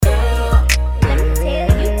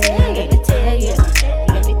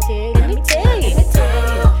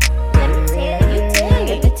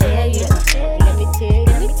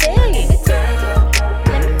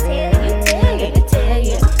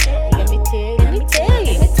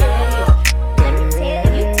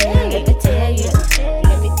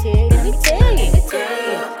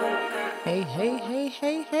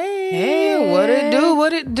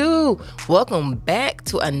Welcome back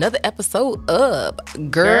to another episode of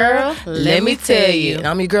Girl, Let Me Tell You. And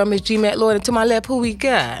I'm your girl, Miss G. Matt Lloyd, and to my left, who we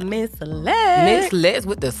got? Miss Lex. Miss Lex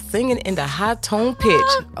with the singing in the high tone pitch.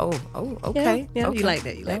 Okay. Yeah, okay. you like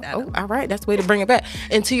that. You like that. All right, that's the way to bring it back.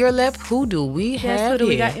 And to your left, who do we have Yes, who do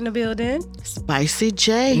we here? got in the building? Spicy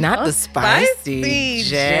J. Not the Spicy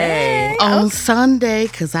J. On Sunday,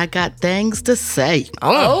 because I got things to say.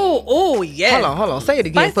 Oh, yes. Hold on. Say it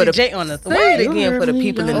again Spicy for the J on the Say it You again for the heard me,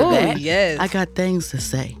 people in the though. back. yes. I got things to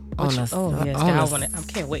say. Yes. I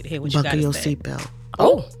can't wait to hear what you got Buckle your to say. seatbelt.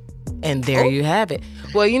 Oh, and there you have it.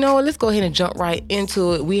 Well, you know what? Let's go ahead and jump right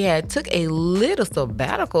into it. We took a little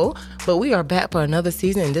sabbatical, but we are back for another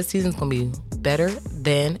season, and this season's going to be better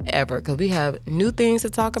than ever because we have new things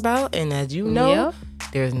to talk about, and as you know,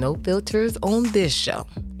 there's no filters on this show.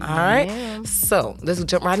 All right? So let's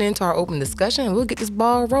jump right into our open discussion, and we'll get this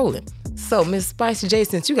ball rolling. So, Miss Spicy J,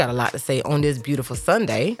 since you got a lot to say on this beautiful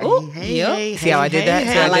Sunday. Hey, See how I did that?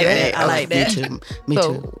 I like that. I like that. Me too. Me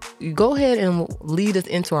So too. you go ahead and lead us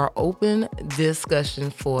into our open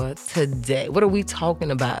discussion for today. What are we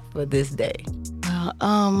talking about for this day?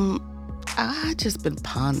 I just been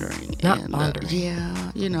pondering. Pondering.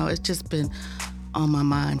 It's just been on my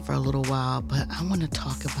mind for a little while, but I want to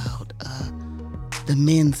talk about the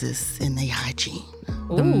menses and their hygiene.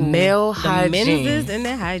 The male hygiene. The menses and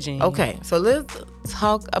their hygiene. Okay, so let's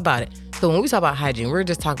talk about it. So when we talk about hygiene, we're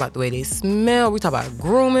just talking about the way they smell. We talk about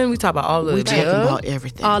grooming. We talk about all of We the talking above. about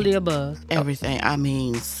everything. All the above. Everything. I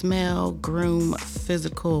mean, smell, groom,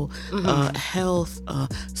 physical, health,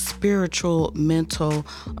 spiritual, mental,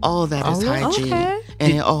 all that is hygiene. Okay.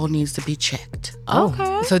 And it all needs to be checked.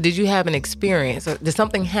 Okay. So did you have an experience? Or did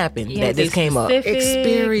something happen that be this came up? specific.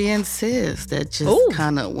 Experiences that just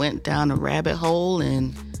kind of went down a rabbit hole.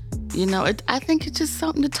 And, I think it's just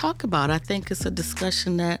something to talk about. I think it's a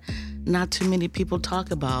discussion that not too many people talk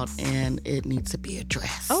about, and it needs to be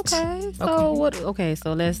addressed. Okay. So what? Okay.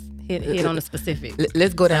 So let's hit on the specific.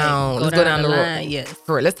 Let's go down. Let's go down the road. line. Yes.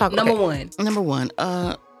 Correct. Let's talk Number okay. one. Number one,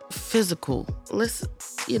 physical. Let's,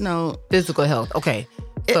 Physical health. Okay.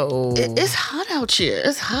 So it's hot out here.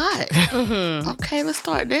 It's hot. Okay, let's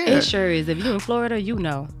start there. It sure is. If you're in Florida, you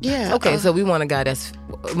know. Yeah. okay. So we want a guy that's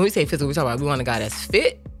when we say physical, we want a guy that's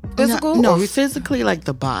fit. Physical? No, or physically like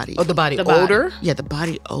the body. the body The body. odor? Yeah, the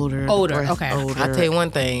body odor. the Odor, breath okay. Odor. I'll tell you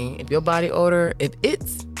one thing. If your body odor, if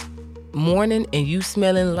it's morning and you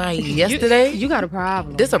smelling like yesterday, You got a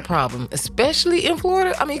problem. this a problem. Especially in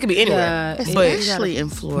Florida. I mean, it could be anywhere. Yeah, Especially in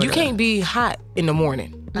Florida. You can't be hot in the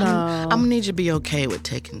morning. I'm gonna need you to be okay with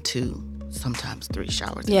taking 2, sometimes 3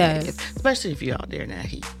 showers a Yes. day, especially if you're out there in that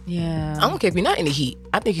heat. Yeah. I don't care if you're not in the heat.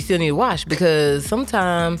 I think you still need to wash because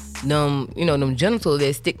sometimes them genitals,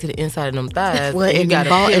 they stick to the inside of them thighs. Well, and you and gotta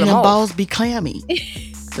them peel them off. balls be clammy.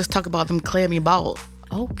 Let's talk about them clammy balls.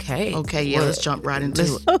 Okay. Okay, yeah, Well, let's jump right into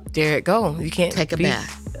it. There it go. You can't Take a be-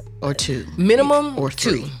 bath or 2. Minimum Or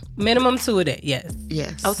 2. 3. Minimum 2 a day. Yes.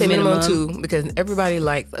 Yes. I would say minimum 2 because everybody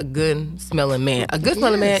likes a good smelling man. A good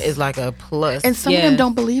smelling man is like a plus. And some of them Yes.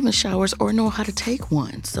 don't believe in showers or know how to take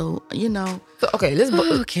one. So, So, okay, let's.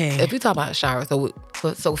 Okay. If we talk about showers,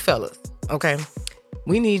 so fellas, okay,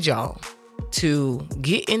 we need y'all to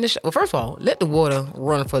get in the shower. Well, first of all, let the water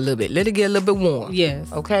run for a little bit. Let it get a little bit warm.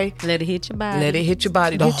 Yes. Okay. Let it hit your body. Let it hit your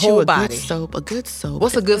body, the Get whole you a body. good soap.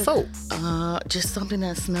 What's a good soap? Just something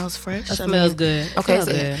that smells fresh. That I smells mean, good. Okay, Smells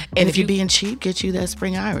so- good. And if you're being cheap, get you that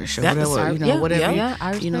Spring Irish or That's whatever, right. whatever. Yeah,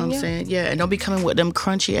 Irish you know Spring, what I'm saying? Yeah, and don't be coming with them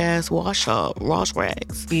crunchy ass wash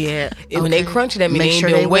rags. Yeah. When they crunchy, that means they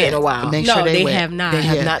ain't been wet in a while. Make No, sure they wet. have not. They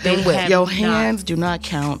have Yeah. not been They wet. have Your not. hands do not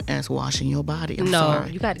count as washing your body. I'm No,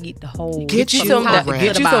 sorry. you got to get the whole. Get you from some- top get to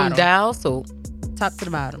Get the you some bottom. Dial soap. Top to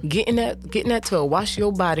the bottom. Getting that to wash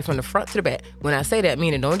your body from the front to the back. When I say that,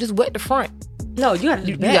 meaning don't just wet the front. No, you got to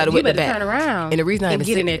do You that. gotta wet the better back. turn around. And the reason I and even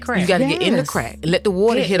get say- in that crack. You got to get in the Yes. crack and let the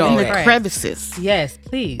water Get hit in all the In that. the crevices. Yes,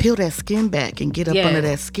 please. Peel that skin back and get up Yes. under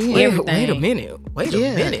that skin. Wait, Everything. wait a minute. Wait a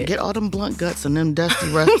minute. Get all them blunt guts and them dusty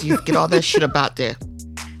rusties. Get all that shit up out there.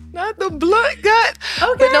 Not the blunt gut.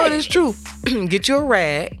 Okay. But no, it's true. Get you a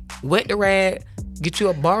rag, wet the rag, get you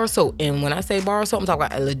a bar of soap. And when I say bar of soap, I'm talking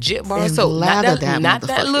about a legit bar of And soap. lather that Not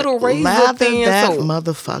that motherfucker. little razor Lather thin that soap.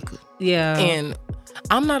 motherfucker. Yeah. And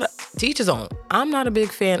I'm not teacher's on. I'm not a big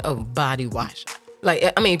fan of body wash.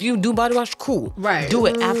 Like, I mean, if you do body wash, cool. Right. Do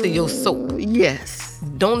it after your soap. Yes.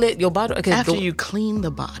 Don't let your body After you clean the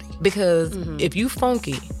body. because if you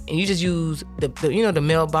funky and you just use the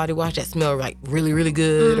male body wash that smell like really really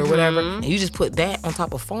good or whatever, and you just put that on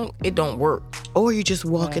top of funk, it don't work. Or you just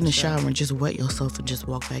walk in the shower and just wet yourself and just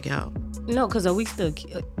walk back out. No, because you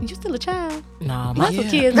still a child. Nah, Lots of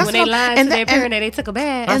kids, when they lied to their parent that they took a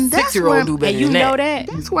bath. And 6-year-old do better and you than know that.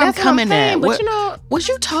 that. That's where I'm coming at. But you know, was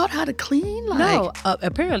you taught how to clean? Like, no,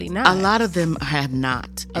 apparently not. A lot of them have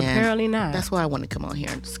not. Apparently not. That's why I want to come on here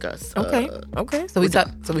and discuss. Okay. So we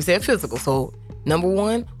said physical. So number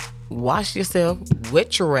 1, wash yourself,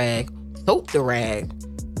 wet your rag, soak the rag,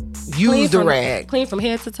 use the rag, clean from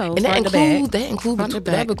head to toe. and that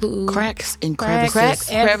includes cracks and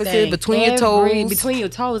crevices, between your toes, between your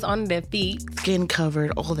toes, under their feet, skin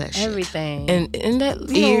covered, all that shit, everything, and that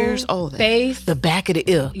ears, all that, face, the back of the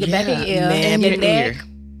ear, back of your ear, and your neck. ear.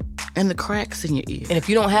 And the cracks in your ear. And if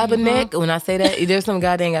you don't have a neck, when I say that, there's some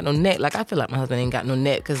guy that ain't got no neck. Like, I feel like my husband ain't got no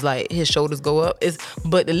neck because, like, his shoulders go up.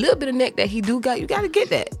 But the little bit of neck that he do got, you got to get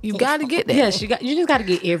that. You got to get that. Yes, you just got to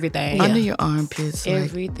get everything. Under your armpits.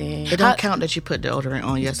 Everything. It don't count that you put deodorant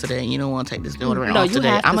on yesterday and you don't want to take this deodorant off you today.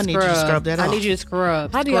 have to I'm going to need you to scrub that off. I need you to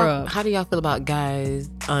scrub. How do y'all feel about guys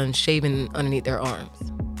shaving underneath their arms?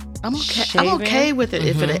 I'm okay with it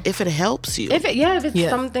if it helps you. If it's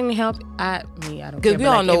something to help, I don't care. Because we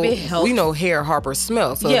all know we know hair harbors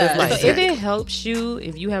smell. So if it helps you,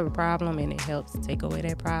 if you have a problem and it helps take away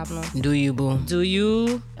that problem, do you, boo? Do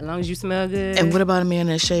you? As long as you smell good. And what about a man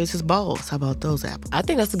that shaves his balls? How about those apples? I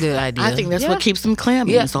think that's a good idea. I think that's what keeps them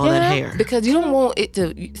clammy. Is all that hair. Because you don't want it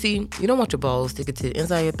to you don't want your balls sticking to the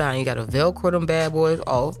inside of your thigh. You got to Velcro them bad boys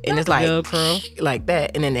off, and it's like Velcro like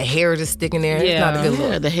that, and then the hair just sticking there. It's not a good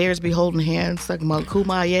look. The hairs be holding hands. Talking about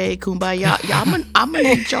kumbaya. I'm gonna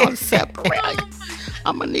need y'all to separate.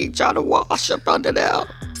 I'm gonna need y'all to wash up under there.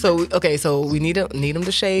 So we need them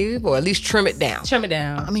to shave or at least trim it down.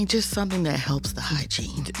 I mean, just something that helps the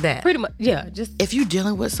hygiene. That pretty much, yeah. Just if you're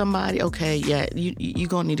dealing with somebody, you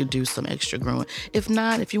gonna need to do some extra grooming. If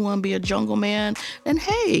not, if you want to be a jungle man, then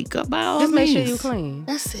hey, by all means. Just make sure you clean.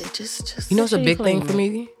 That's it. Just you know, it's a big thing for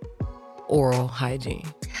me. Oral hygiene.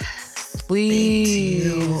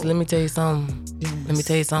 Please, let me tell you something.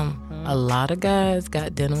 A lot of guys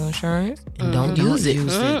got dental insurance and don't use it.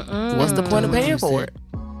 What's the point of paying for it?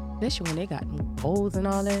 Especially when they got goals and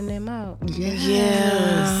all that in their mouth.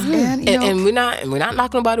 Yes. And we're not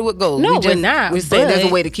knocking nobody with goals. No, we're not. We're saying there's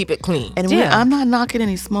a way to keep it clean. And I'm not knocking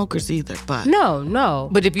any smokers either, but no.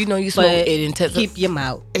 But if you know you smoke, it intensifies. Keep your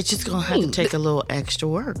mouth. It's just gonna have to take a little extra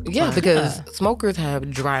work. Yeah, because smokers have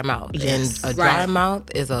dry mouth, and a dry mouth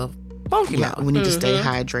is a funky mouth. We need to stay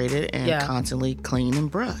hydrated and constantly clean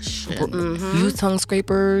and brush. Use tongue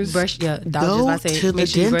scrapers. Brush. Yeah, go to the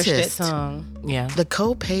dentist. Yeah, the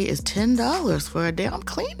copay is $10 for a damn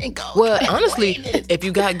cleaning. Well, honestly, if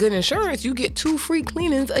you got good insurance, you get 2 free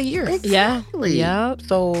cleanings a year. Exactly. Yeah.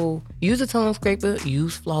 So use a tongue scraper.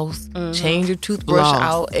 Use floss. Change your toothbrush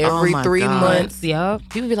out every 3 months. Yep.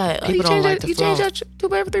 People be like, you change your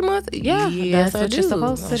toothbrush every 3 months? Yeah, yes, that's what you're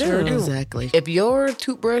supposed to do. Exactly. If your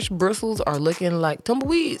toothbrush bristles are looking like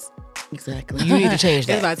tumbleweeds, exactly, you need to change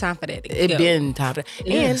that. It's about time for that. It's been time for that.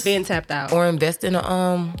 It's been tapped out. Or invest in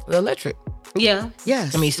the electric. Yeah.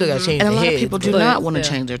 Yes. I mean, you still got to change and the a lot heads, of people do not want to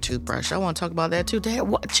change their toothbrush. I want to talk about that too. Dad,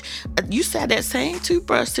 what? You said that same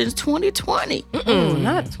toothbrush since 2020.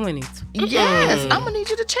 Not 20. Yes. I'm going to need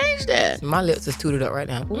you to change that. My lips is tooted up right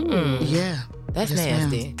now. Yeah. That's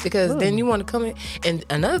nasty. Because then you want to come in. And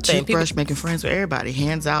another thing, toothbrush making friends with everybody.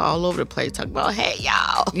 Hands out all over the place. Talking about, hey,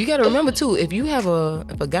 y'all. You got to remember too, if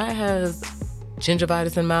a guy has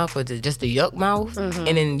gingivitis in mouth or just a yuck mouth,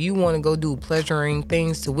 and then you want to go do pleasuring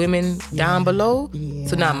things to women down below,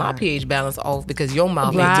 so now my pH balance off because your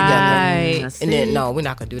mouth ain't together. And then no, we're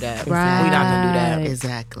not gonna do that. We're not gonna do that.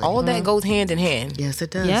 Exactly. All that goes hand in hand. Yes, it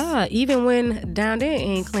does. Yeah, even when down there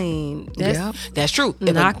ain't clean. That's true.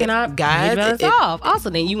 Knocking out guys off. Also,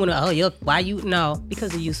 then you want to why you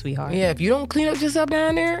because of you, sweetheart. Yeah, if you don't clean up yourself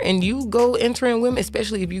down there and you go entering women,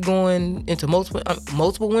 especially if you're going into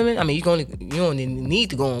multiple women. I mean, you don't need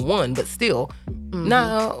to go on one, but still,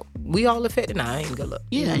 now we all affected. Nah, I ain't gonna look.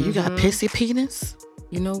 Yeah, you got pissy penis.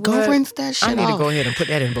 You know what? Go rinse that shit off. I need to go ahead and put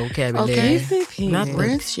that in vocabulary. Okay. Pissy penis.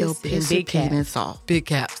 Rinse your pissy penis off. Big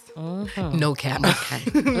caps. No cap.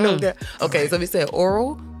 Okay. No cap. Okay, so we said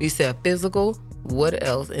oral, we said physical. What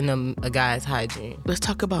else in a guy's hygiene? Let's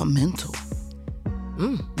talk about mental.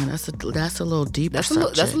 And that's a little deeper. That's a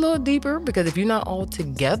little deeper, because if you're not all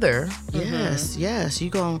together, yes, you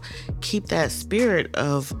gonna keep that spirit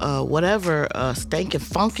of whatever stank and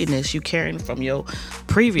funkiness you carrying from your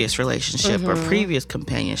previous relationship or previous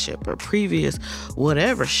companionship or previous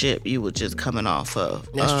whatever shit you were just coming off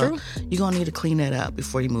of. That's true. You're gonna need to clean that up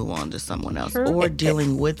before you move on to someone else, True. or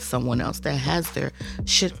dealing with someone else that has their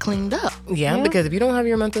shit cleaned up. Yeah, because if you don't have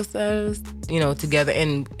your mental status, together,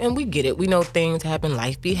 and we get it. We know things happen,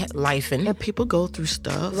 life be lifing. And people go through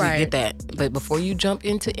stuff. Right. We get that. But before you jump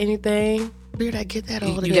into anything, clear that, get that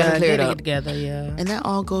all together. You gotta clear it up. Together, yeah. And that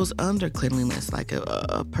all goes under cleanliness. Like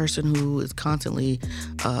a person who is constantly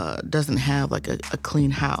doesn't have like a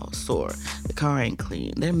clean house, or the car ain't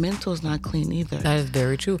clean. Their mental is not clean either. That is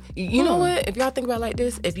very true. You know what? If y'all think about it like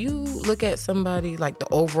this, if you look at somebody like the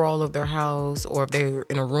overall of their house, or if they're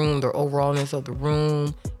in a room, their overallness of the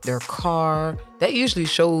room, their car, that usually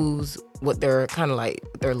shows what their kind of like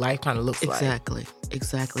their life kind of looks like.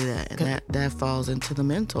 Exactly that. And that falls into the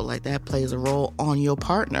mental. Like that plays a role on your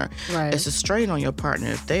partner. Right. It's a strain on your partner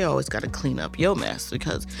if they always got to clean up your mess,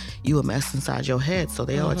 because you a mess inside your head. So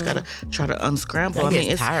they always got to try to unscramble.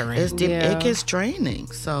 It's tiring. It gets draining.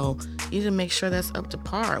 So you need to make sure that's up to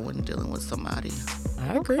par when dealing with somebody.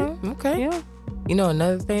 I agree. Okay. Yeah.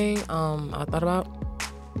 Another thing I thought about,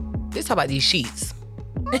 let's talk about these sheets.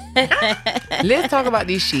 Let's talk about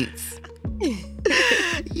these sheets.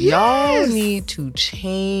 Y'all need to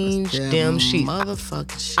change them sheets.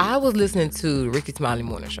 Motherfucking sheets. I was listening to Ricky Smiley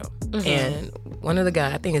Morning Show, and one of the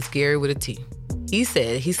guys, I think it's Gary with a T, he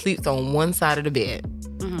said he sleeps on one side of the bed.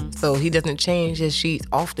 So he doesn't change his sheets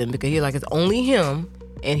often, because he's like, it's only him,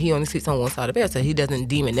 and he only sleeps on one side of the bed, so he doesn't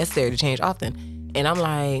deem it necessary to change often. And I'm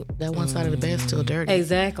like, that one side of the bed's still dirty.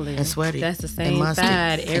 Exactly. And sweaty. That's the same musty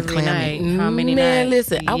side every night. How many man,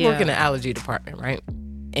 nights? listen, I work in the allergy department, right?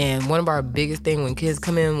 And one of our biggest thing when kids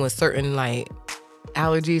come in with certain like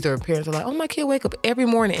allergies, or parents are like, oh, my kid wake up every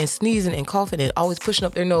morning and sneezing and coughing and always pushing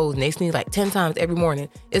up their nose, and they sneeze like 10 times every morning.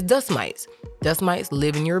 It's dust mites. Dust mites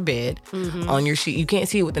live in your bed, on your sheet. You can't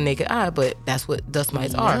see it with the naked eye, but that's what dust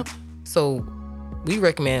mites are. So we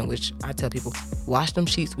recommend, which I tell people, wash them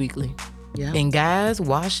sheets weekly. Yeah. And guys,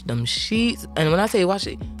 wash them sheets. And when I say wash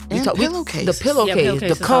it, pillowcases. The pillowcase,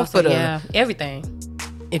 the comforter, also, everything.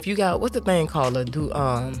 If you got, what's the thing called? A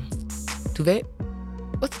duvet?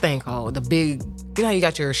 What's the thing called? The big, you know how you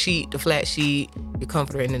got your sheet, the flat sheet, your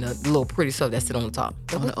comforter, and then the little pretty stuff that sit on the top.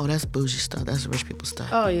 That's bougie stuff. That's rich people stuff.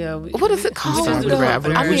 Oh, yeah. What is it called?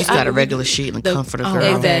 We just got a regular sheet and a comforter,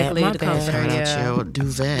 girl. Exactly, the comforter, yeah. Your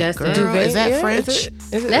duvet, that's girl. Duvet, is that French?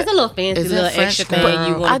 That's a little fancy, little extra thing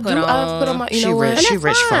you want to put on. I put on my, you know what? She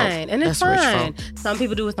rich folk. And it's fine. Some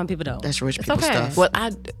people do it, some people don't. That's rich people stuff. Well,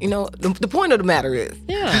 the point of the matter is,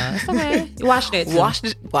 yeah, it's okay. You wash that too.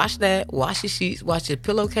 Wash that. Wash your sheets. Wash your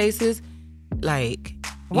pillowcases. Like,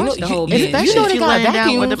 wash the whole bed. Especially if you laying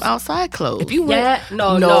down with them outside clothes. If you I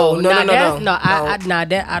don't like. No,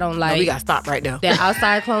 we gotta stop right now. That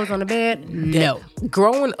outside clothes on the bed. No.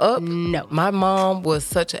 Growing up, no. My mom was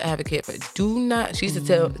such an advocate for do not. She used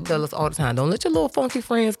to tell us all the time, don't let your little funky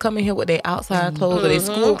friends come in here with their outside clothes or their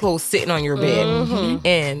school clothes sitting on your bed.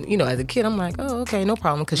 And as a kid, I'm like, oh, okay, no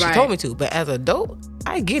problem, because she told me to. But as an adult,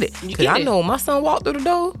 I get it, because I know my son walked through the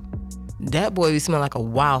door. That boy smell like a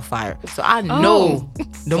wildfire. So I know.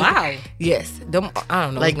 Wow. Yes. I don't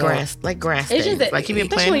know. Like grass. It's just that, like you been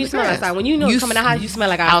especially playing when you smell outside. When you coming out the house, you smell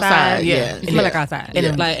like outside. Yeah. You smell like outside.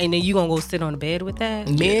 And then you gonna go sit on the bed with that?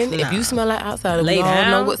 Men, if you smell like outside, lay we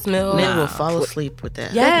down. all know what smell. Men will fall asleep with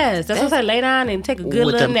that. Yes. That's what I say. Lay down and take a good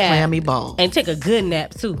with little them nap. clammy balls. And take a good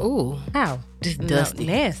nap too. Ooh. How? Just dusty.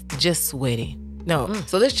 Nasty. Just sweaty. No.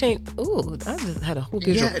 So let's change. Ooh, I just had a whole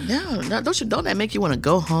picture. Yeah, no. Don't that make you want to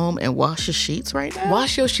go home and wash your sheets right now?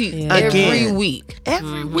 Wash your sheets every week.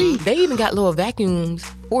 Every week. They even got little vacuums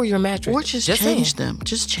for your mattress. Or just change them.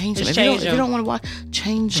 Just change them. If you don't want to wash,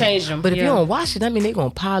 change them. But if you don't wash it, that means they're going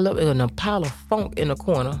to pile up in a pile of funk in the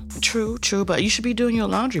corner. True. But you should be doing your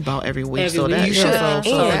laundry ball every week. You should.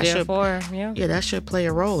 That should play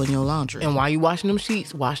a role in your laundry. And while you washing them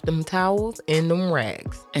sheets, wash them towels and them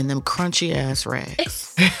rags. And them crunchy ass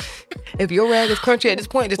rags. If your rag is crunchy at this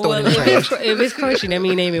point, just throw it in the trash. If it's crunchy, that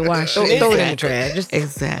means it ain't been washed. Throw it in the trash.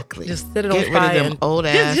 Exactly. Just set it on fire. Rid of them old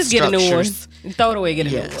ass just get a new one. structures. Throw it away, get a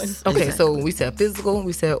new one. Okay, exactly. So we said physical,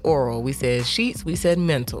 we said oral, we said sheets, we said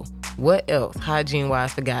mental. What else,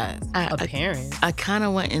 hygiene-wise for guys? Appearance. I kind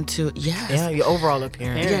of went into, your overall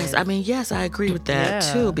appearance. Yes, I agree with that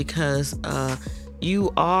too, because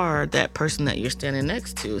you are that person that you're standing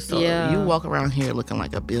next to. So you walk around here looking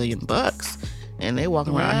like $1 billion, and they walk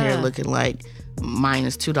around here looking like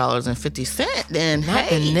minus $2.50, then not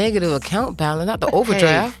the negative account balance, not the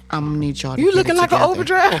overdraft. Hey, I'm gonna need y'all to You get looking it like together. an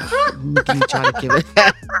overdraft. I need y'all to give it.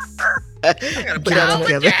 I gotta put that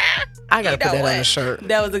together. I gotta put that on the shirt.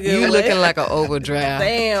 That was a good You one. looking like an overdraft.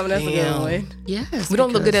 Damn, that's a good one. Yes. We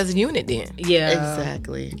don't look good because- as a unit then. Yeah.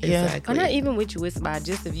 Exactly. Yeah. Exactly. I'm not even with you with somebody,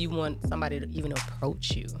 just if you want somebody to even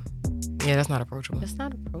approach you. Yeah, that's not approachable. That's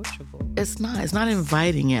not approachable. It's not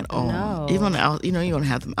inviting at all. No. Even on the out, you don't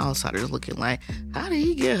have them outsiders looking like, how did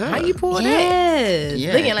he get her? How you pull that? Yes.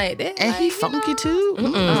 Yeah. Looking like that. And like, he funky too.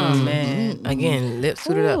 Oh, man. Again, lips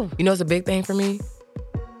suited Ooh. up. You know, it's a big thing for me.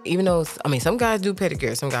 Even though, some guys do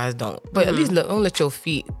pedicure, some guys don't. But at least don't let your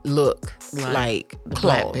feet look like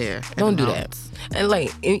flat claws. pair. Don't do that. And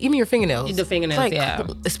like, even your fingernails. The fingernails, like, yeah.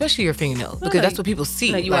 Especially your fingernails, because that's what people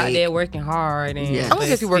see. Like you out there working hard. And Yeah. I don't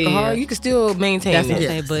care if you're working hard, you can still maintain That's what I'm it.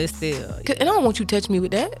 saying, but still. And I don't want you to touch me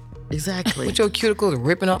with that. Exactly. With your cuticles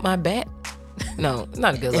ripping up my back. No,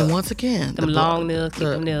 not a good look. And once again, Them long nails, keep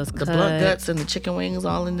them nails the cut. blunt guts and the chicken wings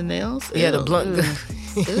all in the nails. Yeah, the Ew. blunt guts.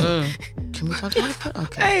 Ew. Can we talk about that?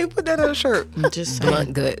 Okay. Hey, put that on a shirt. I'm just saying.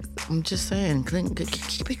 Blunt guts. I'm just saying.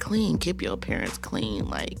 Keep it clean. Keep your appearance clean.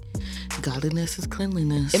 Like godliness is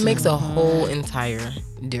cleanliness. It makes a whole entire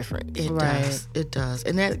difference. It Right. does. It does.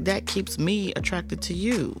 And that keeps me attracted to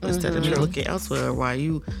you instead of me looking elsewhere while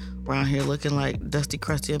you around here looking like dusty,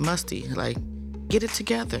 crusty, and musty. Like, get it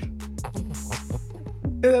together.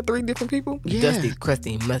 Is that 3 different people? Yeah. Dusty,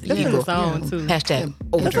 crusty, musty. That's in Equal. the song, too. Hashtag That's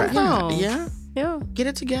overdrive. a song. Yeah. Yeah. Get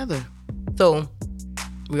it together. So,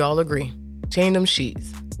 we all agree. Change them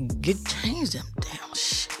sheets. Change them damn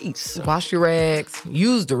sheets. Wash your rags.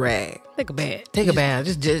 Use the rag. Take a bath. Take a bath.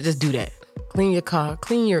 Just do that. Clean your car.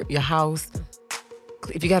 Clean your house.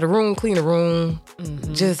 If you got a room, clean a room.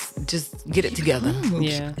 Just get it together.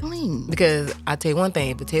 Yeah. Clean. Because I tell you one thing,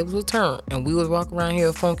 if the tables will turn and we would walk around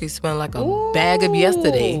here funky smelling like a bag of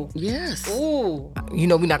yesterday, Yes. Ooh. you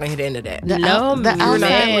know we're not gonna hit the end of that. The, No, the outside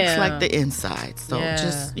man. looks like the inside. So Yeah.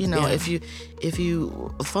 just, Yeah. if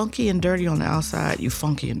you funky and dirty on the outside, you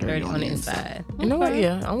funky and dirty, Dirty on the inside. You know what?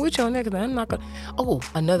 Yeah, I'm with you on that because I'm not gonna. Oh,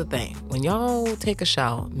 another thing. When y'all take a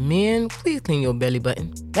shower, men, please clean your belly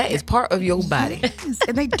button. That is part of your body. Yes,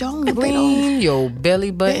 and they don't. Clean your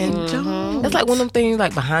belly button. They don't. That's like one of them things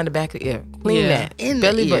like behind the back of the ear. Clean Yeah. that. In the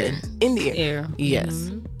belly ear. button. In the ear. Ear.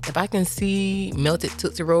 Yes. If I can see melted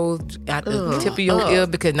Tootsie Rolls at the tip of your ear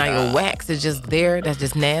because now your wax is just there, that's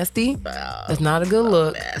just nasty. That's not a good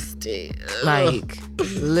look. Nasty. Like,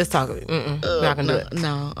 let's talk. Not gonna do it.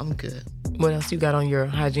 No, I'm good. What else you got on your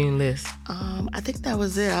hygiene list? I think that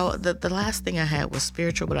was it. The last thing I had was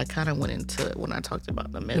spiritual, but I kind of went into it when I talked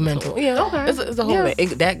about the mental. The mental. Yeah. Okay. It's a whole Yeah. thing.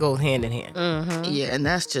 That goes hand in hand. Yeah, and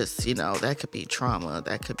that's just, that could be trauma,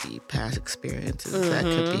 that could be past experiences, that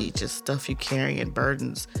could be just stuff you carry and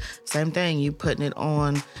burdens. Same thing, you putting it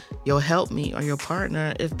on your helpmate or your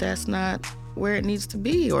partner if that's not where it needs to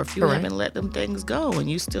be, or if you Correct. haven't let them things go and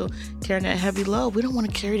you still carrying that heavy load. We don't want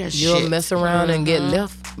to carry that You'll shit mess around and get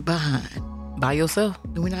left behind. by yourself.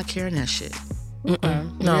 And we're not carrying that shit.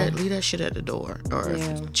 No. Leave that shit at the door, or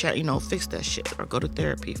Yeah. fix that shit, or go to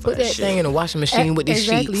therapy for Put that shit. thing in the washing machine with these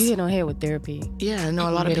Exactly. You sheets. hit on head with therapy. Yeah, I know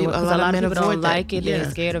a lot of Because people. A lot of men people avoid don't that. like it. Yeah. They're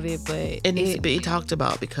scared of it, but It needs to be talked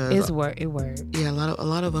about because It works. yeah, a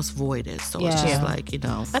lot of us void it. So it's Yeah. just like I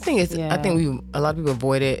think a lot of people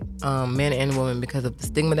avoid it, men and women, because of the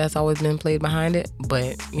stigma that's always been played behind it.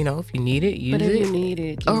 But if you need it, use But if it. you need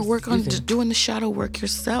it, or just work on use it. just doing the shadow work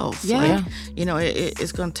yourself. Yeah. Like,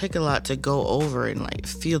 it's gonna take a lot to go over and like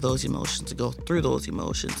feel those emotions, to go through those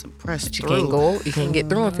emotions and press You through. you can't get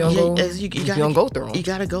through 'em if you don't Yeah, go. as you if you gotta- don't go through 'em. You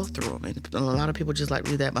gotta go through them, and a lot of people just like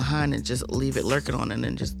leave that behind and just leave it lurking on, and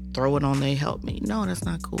then just throw it on. They help me. No, that's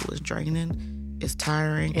not cool. It's draining. It's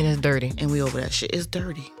tiring, And it's dirty. and we over that shit. It's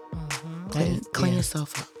dirty. Clean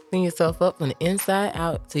yourself up. Clean yourself up from the inside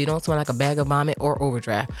out so you don't smell like a bag of vomit or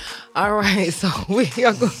overdraft. All right, so we're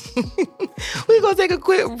going to take a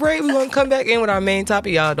quick break. We're going to come back in with our main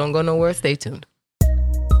topic. Y'all don't go nowhere. Stay tuned.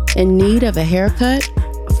 In need of a haircut?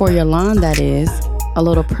 For your lawn, that is. A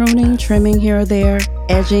little pruning, trimming here or there,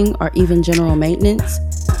 edging, or even general maintenance?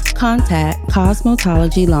 Contact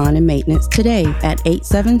Cosmetology Lawn and Maintenance today at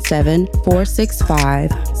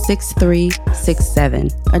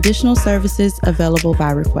 877-465-6367. Additional services available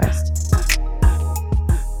by request.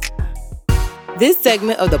 This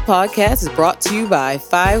segment of the podcast is brought to you by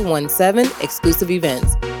 517 Exclusive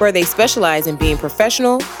Events, where they specialize in being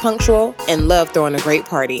professional, punctual, and love throwing a great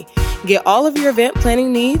party. Get all of your event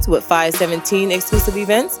planning needs with 517 Exclusive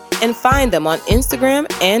Events and find them on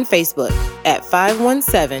Instagram and Facebook at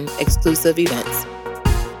 517 Exclusive Events.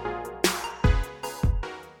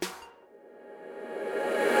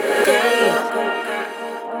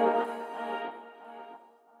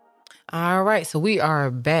 All right, so we are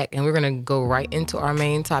back, and we're gonna go right into our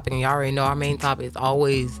main topic. And y'all already know our main topic is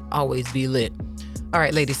always be lit. All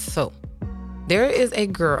right, ladies. So there is a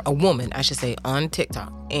woman, I should say, on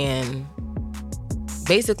TikTok, and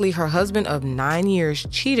basically her husband of 9 years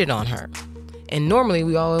cheated on her. And normally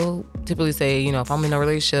we all typically say, you know, if I'm in a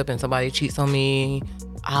relationship and somebody cheats on me,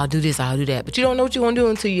 I'll do this, I'll do that. But you don't know what you're gonna do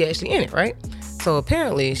until you're actually in it, right? So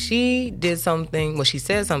apparently she did something, well, she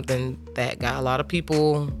said something that got a lot of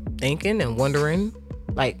people thinking and wondering,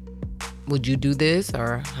 like, would you do this,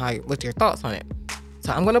 or what's your thoughts on it?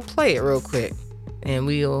 So I'm gonna play it real quick and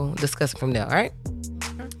we'll discuss it from there, all right?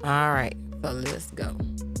 All right, so let's go.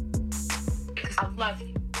 I love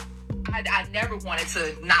you. I never wanted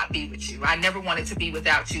to not be with you. I never wanted to be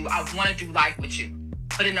without you. I want to do life with you.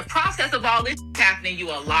 But in the process of all this happening, you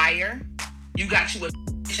a liar. You got you a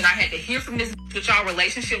and I had to hear from this what y'all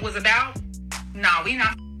relationship was about. Nah, we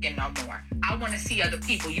not no more. I want to see other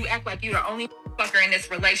people. You act like you're the only fucker in this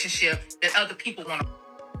relationship that other people want to.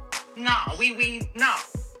 No, no.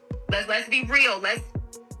 Let's be real.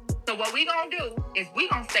 So what we gonna do is we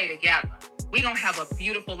gonna stay together. We gonna have a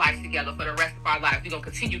beautiful life together for the rest of our lives. We gonna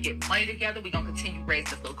continue to get money together. We gonna continue to raise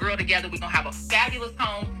this little girl together. We gonna have a fabulous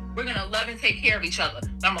home. We're gonna love and take care of each other.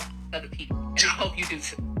 But I'm gonna other people, and I hope you do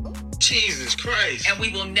too. Jesus Christ. And we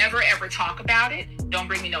will never ever talk about it. Don't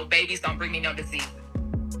bring me no babies. Don't bring me no diseases.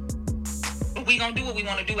 But we gonna do what we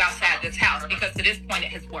want to do outside this house, because to this point it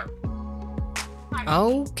has worked.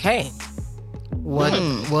 Okay.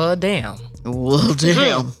 Well, damn. Well,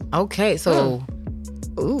 damn. Okay, so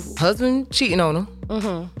husband cheating on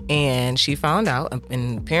her, and she found out,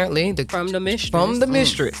 and apparently from the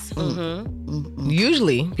mistress.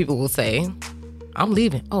 Usually people will say, I'm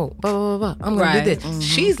leaving. Oh, blah, blah, blah, blah. I'm going to do this.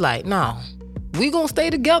 She's like, no, we going to stay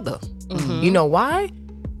together. You know why?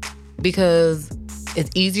 Because it's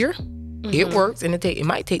easier. It works, and it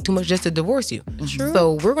might take too much just to divorce you. True.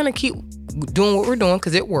 So we're going to keep doing what we're doing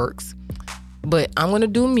because it works. But I'm going to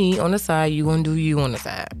do me on the side. You're going to do you on the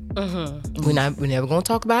side. We're never going to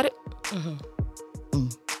talk about it.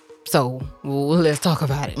 So let's talk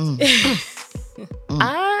about it.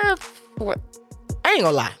 I ain't going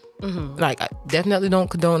to lie. Like, I definitely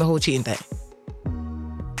don't condone the whole cheating thing.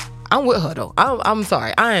 I'm with her though. I'm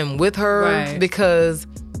sorry. I am with her because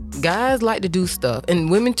guys like to do stuff,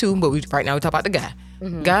 and women too, but right now we talk about the guy.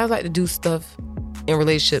 Guys like to do stuff in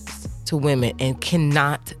relationships to women and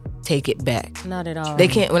cannot take it back. Not at all. They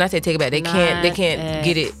can't. When I say take it back, they can't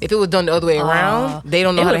get it. If it was done the other way around, they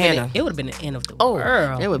don't know how to handle it. It would have been the end of the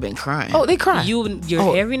world. They would have been crying. Oh, they cry.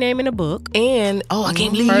 Your every name in the book. And I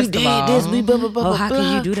can't believe you did this. Blah, blah, blah, how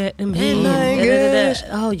can you do that to me?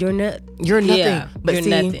 Oh, you're nothing. You're nothing. Yeah, but you're see,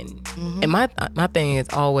 nothing. And my thing is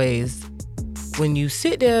always, when you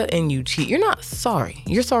sit there and you cheat, you're not sorry.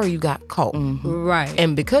 You're sorry you got caught. Right.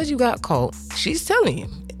 And because you got caught, she's telling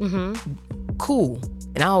you, cool.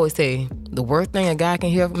 And I always say, the worst thing a guy can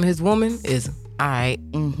hear from his woman is, all right,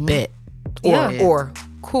 bet. Or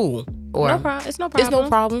cool. Or no problem. It's no problem. It's no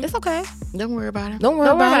problem. It's okay. Don't worry about it. Don't worry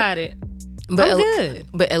about it. But I'm good.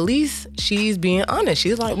 But at least she's being honest.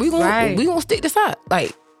 She's like, we gonna stick this out.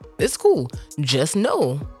 Like, it's cool. Just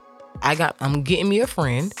know, I'm getting me a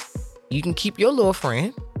friend. You can keep your little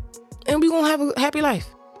friend, and we gonna have a happy life.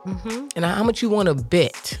 And how much you want to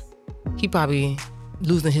bet? He probably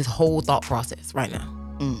losing his whole thought process right now.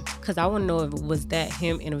 Because I want to know if it was that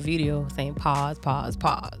him in a video saying pause, pause,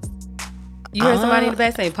 pause. You heard somebody in the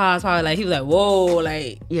back saying pause, pause. Like, he was like, whoa,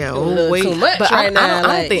 like, wait. too much But right now.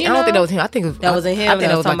 I don't think that was him. I think that wasn't him. I think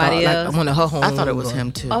that was somebody else. Like one of her home. I thought it was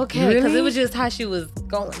him too. Okay, because it was just how she was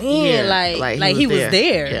going in. Like he was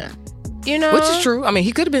there. Yeah. You know? Which is true. I mean,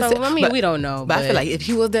 he could have been So, we don't know. But I feel like if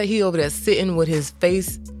he was there, he over there sitting with his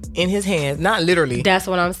face in his hands, not literally. That's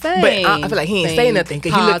what I'm saying. But I feel like he ain't saying nothing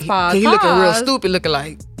because he looking real stupid, looking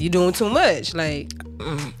like you doing too much. Like,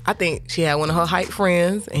 I think she had one of her hype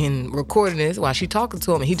friends and recording this while she talking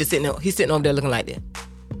to him, and he's sitting over there looking like that.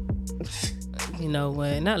 You know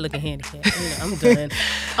what? Not looking handicapped. I'm done.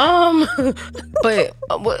 But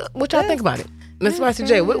what y'all think about it? Ms. Spicy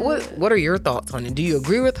J, what are your thoughts on it? Do you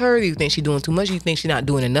agree with her? Do you think she's doing too much? Do you think she's not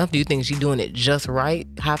doing enough? Do you think she's doing it just right?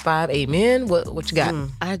 High five, amen. What you got?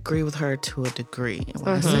 I agree with her to a degree. And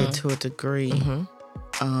when I say to a degree,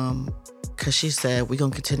 because she said we're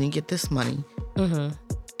gonna continue to get this money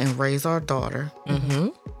and raise our daughter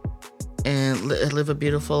and live a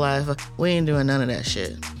beautiful life. We ain't doing none of that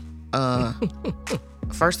shit.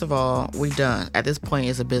 First of all, we done. At this point,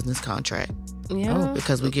 it's a business contract. Yeah.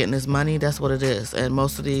 Because we're getting this money, that's what it is. And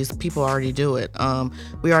most of these people already do it.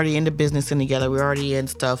 We already in the business and together. We already in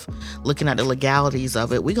stuff, looking at the legalities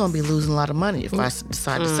of it. We're going to be losing a lot of money if I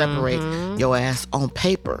decide to separate your ass on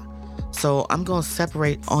paper. So I'm gonna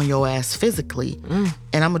separate on your ass physically,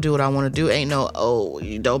 and I'm gonna do what I want to do. Ain't no, oh,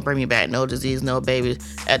 you don't bring me back, no disease, no baby.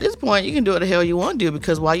 At this point, you can do what the hell you want to do,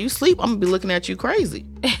 because while you sleep, I'm gonna be looking at you crazy.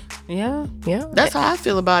 Yeah. That's how I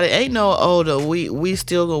feel about it. Ain't no, oh, we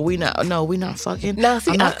still go, we not fucking. Now,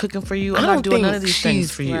 see, I'm not cooking for you. I'm I not doing none of these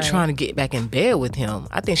things for you. She's trying to get back in bed with him.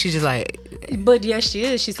 I think she's just like. But yes, she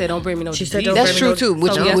is. She said, "Don't bring me no." She disease. said, "Don't That's bring me true no-" too.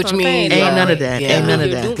 Which So that's which what I'm means saying. Ain't none of that. Ain't none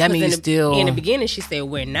of that. That means still. In the beginning, she said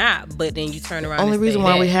we're not, but then you turn around. Only and reason say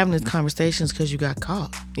why that. we having this conversation is because you got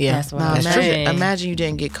caught. Yeah, That's what Now I'm saying. imagine you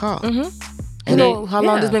didn't get caught. You know how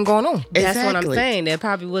long yeah. this been going on? That's what I'm Exactly. saying. That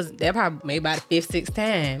probably maybe about the 5th, 6th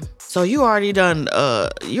time. So you already done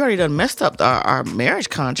messed up our marriage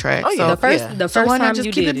contract. Oh, yeah. So, The first so why time not just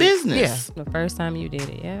you keep did it business? The first time you did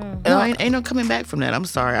it, yeah. No, ain't no coming back from that. I'm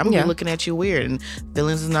sorry. I'm gonna Yeah. be looking at you weird, and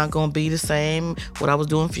feelings is not gonna be the same. What I was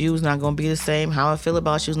doing for you is not gonna be the same. How I feel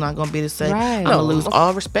about you is not gonna be the same. Right. I'm gonna No. lose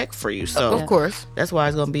all respect for you. So Of course. that's why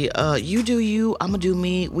it's gonna be you do you, I'm gonna do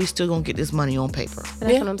me. We still gonna get this money on paper.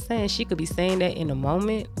 That's what I'm saying. She could be saying that in the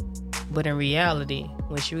moment, but in reality,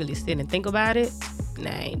 when she really sit and think about it, nah,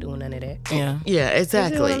 I ain't doing none of that. Yeah. Yeah,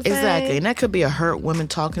 exactly, what I'm exactly. saying? And that could be a hurt woman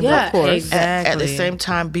talking. Yeah, but exactly. At the same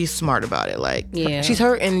time, be smart about it. Like, Yeah. She's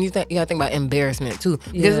hurt, and you gotta think about embarrassment too.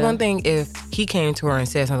 Because it's one thing if he came to her and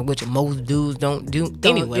said something, which most dudes don't do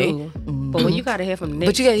anyway. But when you gotta hear from the next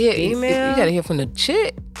But you gotta hear, female, you gotta hear from the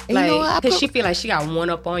chick. you know what? I because put- she feel like she got one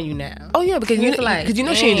up on you now. Oh yeah, because It's like, you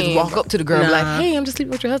know she ain't just dang, walk up to the girl and be nah. like, "Hey, I'm just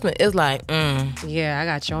sleeping with your husband." It's like, Yeah, I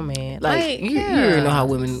got your man. like you already know how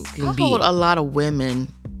women can I be. hold a lot of women,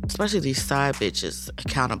 especially these side bitches,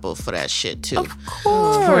 accountable for that shit too.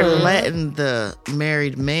 For letting the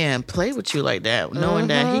married man play with you like that, knowing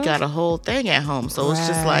that he got a whole thing at home. So it's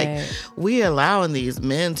just like Right. we allowing these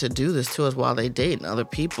men to do this to us while they dating other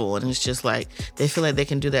people, and it's just like they feel like they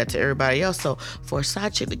can do that to everybody else. So for a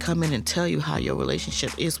side chick to come in and tell you how your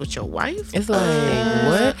relationship is with your wife, It's like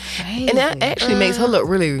what? And that actually makes her look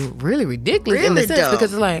really, really ridiculous in the Really sense dumb.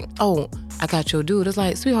 because it's like, oh, I got your dude. It's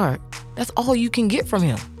like, sweetheart, that's all you can get from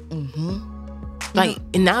him. Like,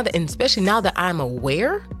 and now that, and especially now that I'm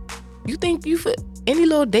aware, you think you for any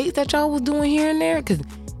little dates that y'all was doing here and there? Because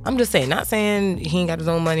I'm just saying, not saying he ain't got his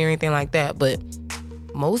own money or anything like that, but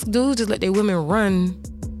most dudes just let their women run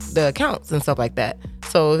the accounts and stuff like that.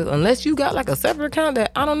 So unless you got like a separate account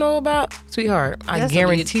that I don't know about, sweetheart, I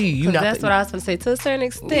guarantee you not. That's what I was gonna say. To a certain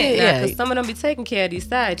extent, Yeah. because some of them be taking care of these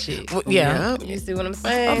side chicks. Yeah. You see what I'm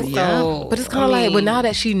saying? Yeah. So, But it's kind of like, but now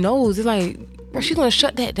that she knows, it's like, bro, she's gonna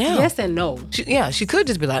shut that down. yes and no. She could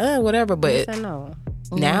just be like, whatever. But Yes and no.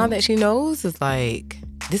 now that she knows, it's like,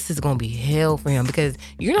 this is gonna be hell for him because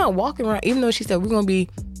you're not walking around. Even though she said we're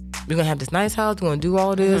gonna have this nice house, we're gonna do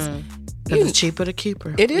all this. it's cheaper to keep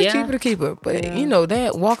her. It is Yeah. cheaper to keep her, but you know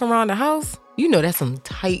that walking around the house, you know that's some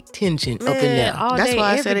tight tension up in there. all That's day,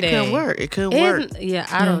 why I said every it couldn't day. work. It couldn't work. Yeah,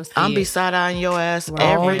 I don't see I'm it. be side eyeing your ass All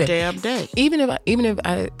every day. damn day. Even if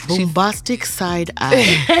I Bombastic side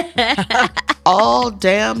eye all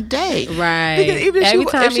damn day. Right. Because even if Every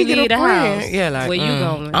she, time if she you get leave a the friend, house, yeah, like where you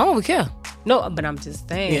going? I don't even care. No, but I'm just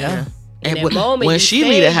saying. Yeah. In And that when, moment, when you she say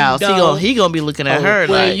leave the you house, don't, he gonna be looking at her where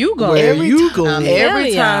like, you go? Where Every you time. going?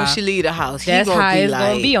 Every Yeah. time she leave the house, That's he gonna how be it's like,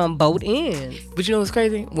 gonna be on both ends. But you know what's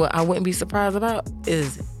crazy? What I wouldn't be surprised about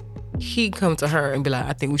is he come to her and be like,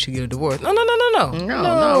 I think we should get a divorce. No. No,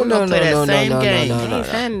 we gonna play that same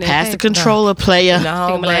game. No. Pass the controller, player. No,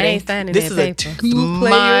 Like, I buddy. ain't signing This that is a paper. two-player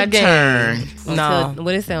My game. turn. No.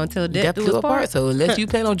 What it say? Until death Death do do us us part. part. So unless you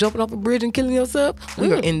plan on jumping off a bridge and killing yourself,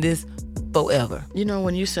 we are in this forever. You know,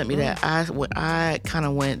 when you sent me that, I kind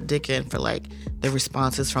of went dicking for like the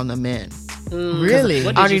responses from the men. Really?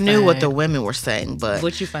 What I already you knew what find? the women were saying, but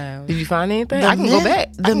What you found? Did you find anything? the I can men, go back.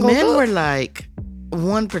 I The can go men look. were like,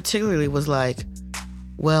 one particularly was like,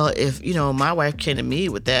 well, if my wife came to me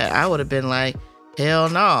with that, I would have been like, hell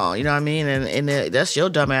no, you know what I mean? And that's your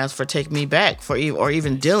dumb ass for taking me back or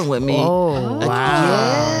even dealing with me. Oh, Like,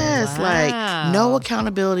 wow. Yes, like no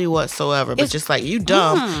accountability whatsoever. But just like you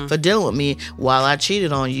dumb for dealing with me while I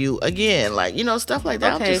cheated on you again. Like, stuff like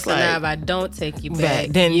that. I'm Okay, just so like, now if I don't take you Back, back,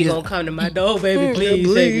 then you you- gonna come to my door, baby,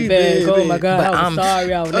 please take me please, back. Oh baby. my God, But I'm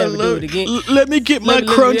sorry, I will never do it again. Let me get my Let me-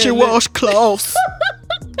 crunchy let- washcloths.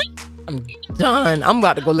 I'm done. I'm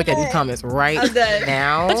about to go look at these comments right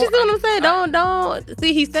now. But you see what I'm saying? Don't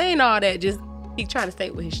see. He's saying all that. Just he trying to say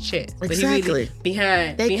it with his chest. But he Exactly. really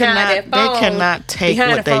behind They behind cannot- that phone. they cannot take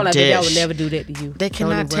behind what the phone, they like, baby, I would dish. never do that to you. They Don't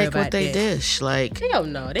cannot even worry take what about they that. dish. Like, Hell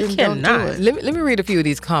no, they then don't do cannot. it. Let me read a few of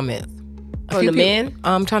these comments. From the men?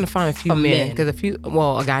 I'm trying to find a few men because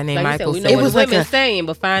a guy named like Michael said, said we know what like women saying,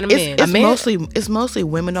 but find a man. It's mostly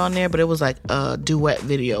women on there, but it was like a duet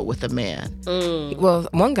video with a man. Well,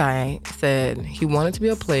 one guy said he wanted to be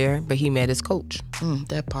a player, but he met his coach.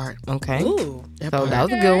 That part. Okay. Ooh. That So part. that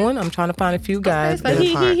was a good one. I'm trying to find a few guys. So that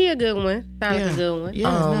he a good one. Sounds like a good one.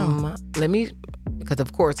 Yeah, let me, because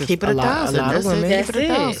of course it's keep it a 1,000. lot of women. That's Keep it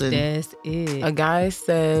 1,000. That's it. A guy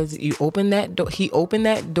says you open that door. He opened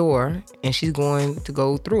that door, and she's going to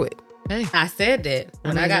go through it. Hey, I said that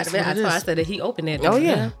when I got to bed. I said that he opened it. Oh,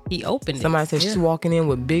 yeah. He opened it. Somebody said she's walking in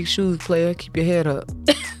with big shoes. Player, keep your head up.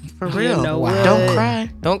 for real. You know what? Don't cry.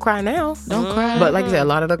 Don't cry now. Don't cry. But like I said, a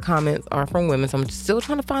lot of the comments are from women, so I'm still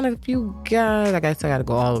trying to find a few guys. I guess I got to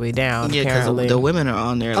go all the way down. Yeah, apparently. because the women are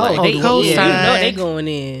on there. Oh, Like, they co-sign. you know they going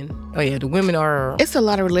in. Oh yeah, the women are. It's a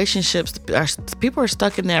lot of relationships. People are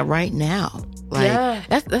stuck in that right now. Like, Yeah,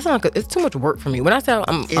 that's not good. It's too much work for me. When I say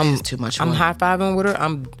I'm is too much I'm work. high fiving with her.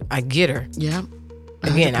 I get her. Yeah.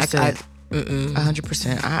 Again, 100%. Mm-mm.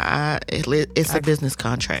 100%. It's a business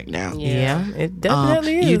contract now. Yeah, it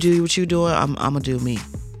definitely is. You do what you doing. I'm gonna do me.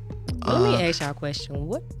 Let me ask y'all a question.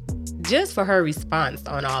 What? Just for her response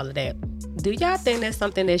on all of that, do y'all think that's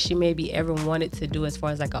something that she maybe ever wanted to do as far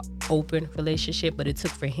as like an open relationship, but it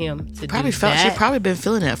took for him to Probably do felt that? she probably been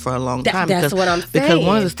feeling that for a long time. That's what I'm Because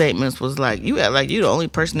one of saying. the statements was like, "You act like you the only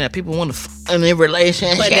person that people want to in a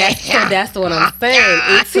relationship." But that's what I'm saying.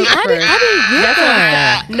 It took I didn't get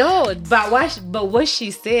that. No, but what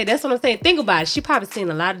she said, that's what I'm saying. Think about it. She probably seen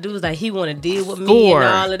a lot of dudes like he want to deal with me Score.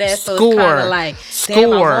 and all of that. So Score. it's kind of like, damn, I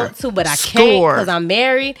Score. want to, but I can't Score. because I'm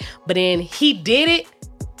married. But then he did it.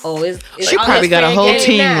 Oh, it's She probably got a fair whole game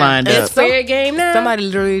team now. lined It's up. fair game now. Somebody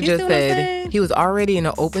literally You just see what I'm said saying? he was already in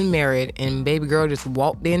an open marriage, and baby girl just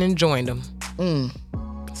walked in and joined him.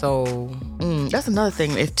 So That's another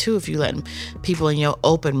thing. If you let people in your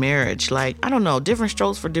open marriage, like, I don't know, different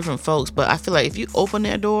strokes for different folks, but I feel like if you open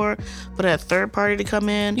that door for that third party to come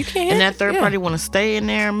in, You can't, and that third yeah. party want to stay in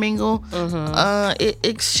there and mingle,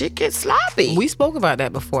 it shit gets sloppy. we spoke about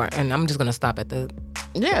that before, and I'm just gonna stop at the.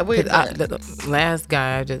 Yeah, The last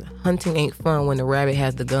guy, just hunting ain't fun when the rabbit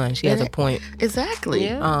has the gun. She has a point. exactly.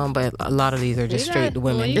 Yeah. But a lot of these are just straight to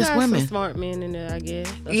women. Well, you It's got women. some smart men in there, I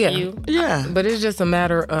guess. A Yeah. few. Yeah. But it's just a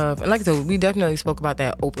matter of, and like I said, we definitely spoke about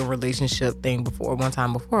that open relationship thing one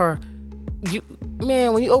time before.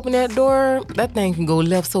 When you open that door, that thing can go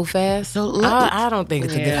left so fast. I don't think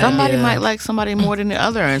it's a good idea. Somebody might like somebody more than the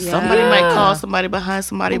other, and somebody might call somebody behind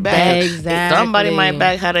somebody back. Exactly. Somebody might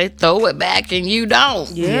back how they throw it back, and you don't.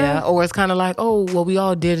 Yeah, or it's kind of like, oh, well, we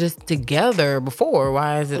all did this together before.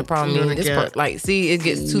 Why is it a problem? Doing Me and it this again. part, like, see, it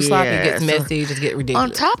gets too sloppy, it gets Yeah, messy, it just get ridiculous.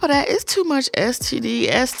 On top of that, it's too much STD,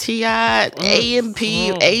 STI, AMP,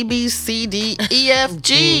 ABCD,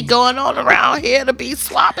 EFG going on around here to be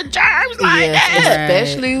swapping germs like that.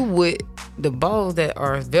 Especially with the balls that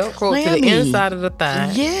are Velcro to the Clammy. inside of the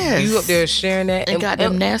thigh. Yes. You up there sharing that. And got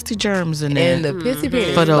them nasty germs in there. and the pissy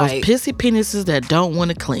penis. for those like, pissy penises that don't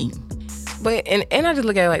want to clean. But and I just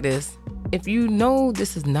look at it like this: if you know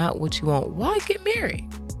this is not what you want, why get married?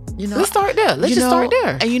 You know, Let's start there. Let's just start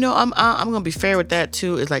there. And I'm gonna be fair with that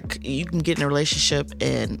too. Is like you can get in a relationship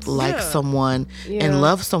and like someone and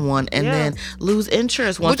love someone and then lose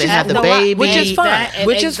interest once they have the baby. Which is fine.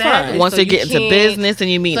 Which is fine. Once So they you get into can't- business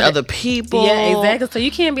and you meet so other people. Yeah, exactly. So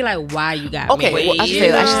you can't be like, why you got Okay, married? well, I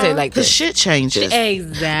should say like The this. shit changes.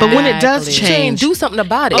 Exactly. But when it does change, do something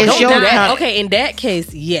about it. It's Don't your do that. kind- Okay, in that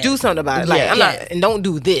case, yes. Do something about it. Like Yeah. I'm not, and don't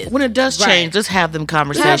do this. when it does change, just have them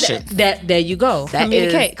conversations. That there you go. That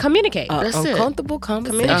Communicate. Communicate. That's it. Uncomfortable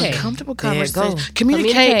conversation. Communicate. Uncomfortable There you go. conversation.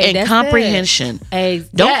 Communicate and That's comprehension. it.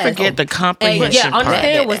 Don't forget the comprehension Yeah, part.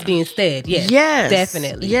 understand what's being said. Yes. Yes.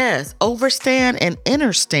 Definitely. Yes. Overstand and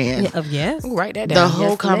understand. Yes. Write that The down.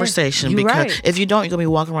 whole conversation, You're because right. if you don't, you're gonna be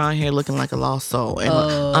walking around here looking like a lost soul, and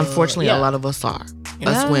unfortunately, a lot of us are.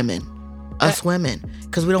 Us women,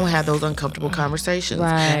 because we don't have those uncomfortable conversations.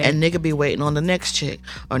 Right. And nigga be waiting on the next chick,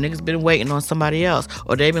 or niggas been waiting on somebody else,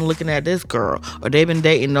 or they been looking at this girl, or they been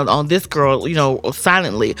dating on this girl,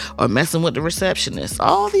 silently, or messing with the receptionist.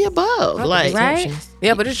 All the above, like. Right.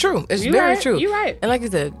 Yeah, but it's true. It's You very right. true. You right. And like you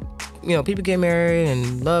said, people get married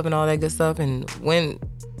and love and all that good stuff, and when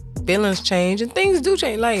feelings change and things do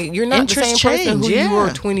change, like you're not Interests the same person change, who you were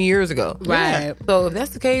yeah. 20 years ago. Right. So if that's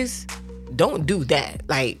the case, don't do that.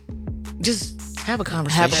 Like, just Have a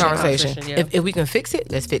conversation. have a conversation. Yeah. If we can fix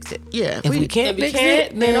it, let's fix it. Yeah. If we can't If we fix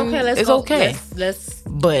can't, it, then okay, let's it's go. okay. Let's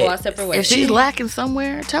But go our separate ways. If she's lacking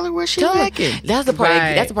somewhere, tell her where she's Tell her. lacking. That's the part.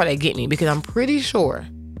 Right. That's the part that get me, because I'm pretty sure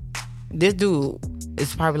this dude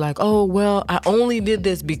is probably like, oh well, I only did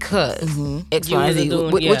this because X, You Y, wasn't Z,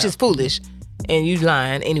 doing- which yeah. is foolish, and you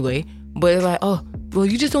lying anyway. But it's like, oh, well,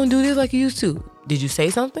 you just don't do this like you used to. Did you say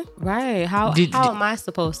something? Right. How am I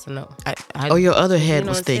supposed to know? Your other head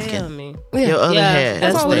was Tell thinking. me. Your other head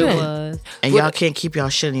That's was what it thinking. was. And y'all can't keep y'all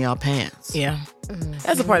shit in y'all pants. Yeah.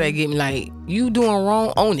 That's the part that get me. Like, you doing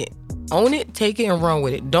wrong, own it. Own it, take it, and run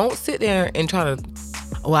with it. Don't sit there and try to,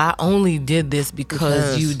 well, I only did this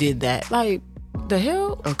because you did that. Like, the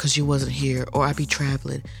hell? Or because you wasn't here. Or I be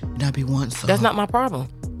traveling and I be wanting something. That's not my problem.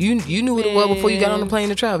 You knew what it was before you got on the plane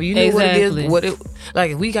to travel. You knew what it is.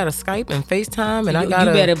 Like, if we got to Skype and FaceTime and I got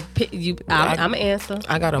to... You better pick... I'm an answer.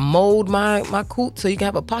 I got to mold my coot so you can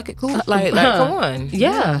have a pocket coot. Like come on.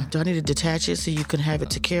 Yeah. Do I need to detach it so you can have it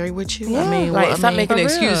to carry with you? Yeah. I mean, like, stop making an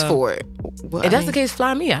excuse for it. Well, if that's the case,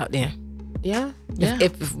 fly me out then. Yeah.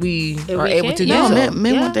 If we are we able can, to do yeah. so.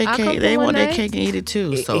 Men want their I'll cake. come They for want one their day. cake and eat it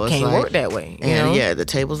too. So it it's can't like, work that way. And yeah, the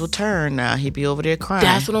tables will turn now. He'd be over there crying.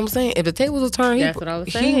 That's what I'm saying. If the tables will turn, That's what I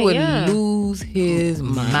was saying, he would yeah. lose his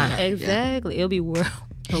mind. Exactly. It'll be world.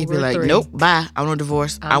 He'd be like, nope, bye. I want a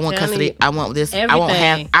divorce. I want telling custody. you, I want this. everything. I won't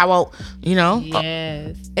have. I won't, you know.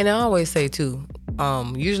 Yes. And I always say too,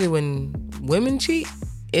 usually when women cheat,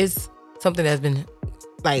 it's something that's been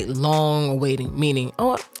like long awaiting. Meaning,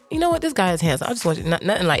 oh, you know what? This guy is handsome. I just want you.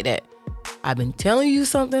 Nothing like that. I've been telling you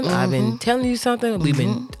something. I've been telling you something.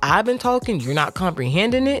 I've been talking. You're not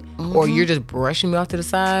comprehending it, or you're just brushing me off to the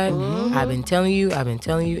side. I've been telling you,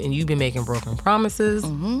 and you've been making broken promises.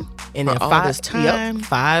 And then For all this time.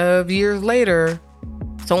 5 years later,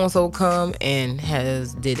 so and so come and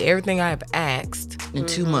did everything I've asked In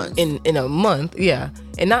 2 months. in a month, yeah,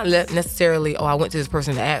 and not necessarily. Oh, I went to this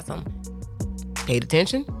person to ask them. Paid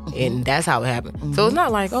attention, and that's how it happened. So it's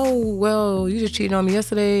not like, oh, well, you just cheated on me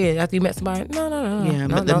yesterday, and after you met somebody. No. Yeah,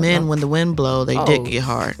 but the men, when the wind blow, they dick get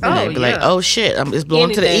hard. Oh, They be like, yeah. oh shit, it's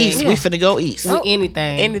blowing to the Anything. east. Yeah. We finna go east. With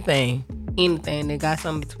anything. Anything They got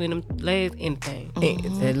something between them legs. Anything.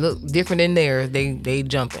 that look different than theirs, they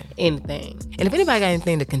jumping. Anything. And if anybody got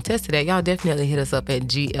anything to contest to that, y'all definitely hit us up at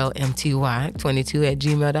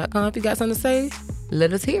GLMTY22@gmail.com. If you got something to say,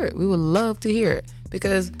 let us hear it. We would love to hear it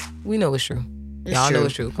because we know it's true. Y'all know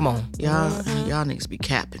it's true. Come on. Y'all niggas be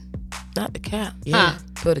capping. Not the cap. Yeah.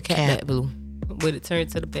 Throw the cap back, Blue. With it turned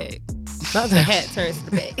to the back. Not The hat turns to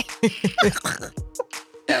the back.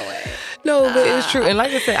 No, but it's true. And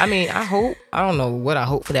like I said, I mean, I don't know what I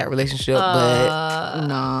hope for that relationship, but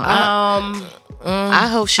I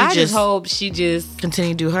hope she I just hope she just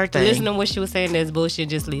continue to do her thing. listen to what she was saying. That's bullshit.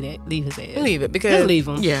 Just leave his ass. leave it because Just leave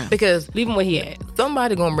him. Yeah. because Leave him where he at.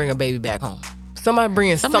 somebody gonna bring a baby back home. Somebody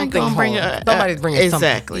bringing something gonna home. bring Somebody's bringing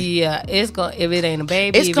exactly. Yeah, it's gonna. If it ain't a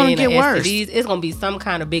baby, It's if gonna it ain't get worse. STDs, it's gonna be some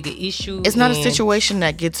kind of bigger issue. It's not a and- situation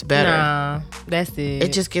that gets better. Nah, that's it.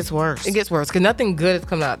 It just gets worse. It gets worse because nothing good is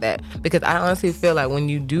coming out of that. Because I honestly feel like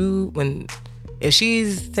if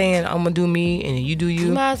she's saying I'm gonna do me and you do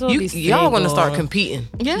you, might as well be y'all gonna start single. competing.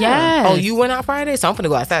 Yeah. Yes. Oh, you went out Friday, so I'm gonna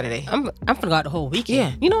go out Saturday. I'm finna go out the whole weekend.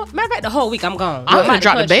 Yeah. You know, matter of fact, the whole week I'm gone. I'm out gonna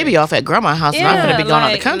drop the country. baby off at grandma's house and I'm Yeah, gonna be going out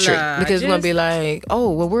the like, country. nah. Because it's gonna just- be like, oh,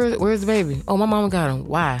 well, where's the baby? Oh, my mama got him.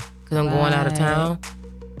 Why? Because I'm going out of Right. town.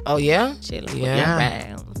 Oh yeah, Chilling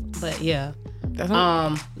Yeah. with But yeah, That's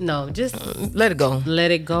all. no, just Let it go. let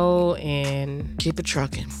it go and Keep it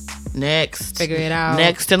trucking. Next. figure it out.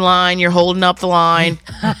 Next in line, you're holding up the line.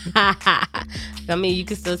 I mean, you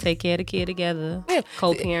can still take care of the kid together. Yeah.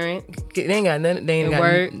 Co-parent. They ain't got nothing. They ain't It got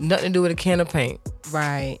work. nothing to do with a can of paint.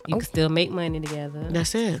 Right. You can still make money together.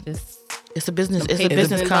 That's it. Just It's a business. It's a papers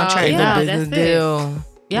business involved. contract. It's Yeah, a business that's it. deal.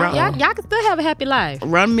 y'all can still have a happy life.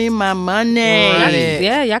 Run me my money. Run it.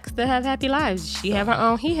 Yeah, y'all can still have happy lives. She have her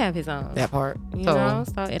own, he have his own. That part. You So know,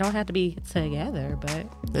 so it don't have to be together, but I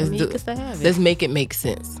let's mean, you can still have it. let's make it make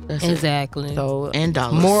sense. That's it. Exactly. So And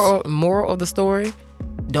dollars. moral of the story: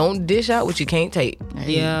 don't dish out what you can't take.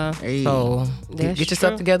 Hey, Yeah. hey. So That's get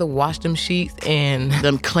yourself true. together, wash them sheets, and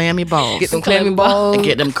Them clammy balls. get them clammy balls. and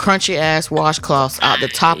get them crunchy ass washcloths out the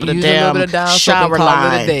top of the Use a little damn bit of Dial soap and shower call it a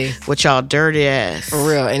line day. with y'all dirty ass. For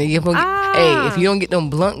real. And if you hey, if you don't get them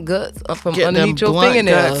blunt guts up from Get them underneath your blunt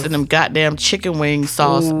fingernails, guts and them goddamn chicken wing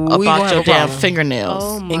sauce Ooh, up we out gonna your have a damn problem. fingernails.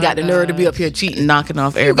 Oh my ain't got the nerve to be God. up here cheating. Knocking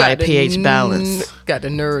off You everybody got the pH balance Got the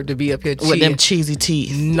nerve to be up here with them cheating, cheesy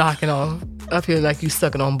teeth. knocking off up here like you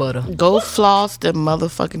sucking on butter. Go floss them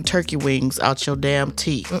motherfucking turkey wings out your damn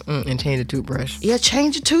teeth. And change the toothbrush. Yeah,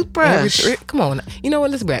 change your toothbrush. Come on. You know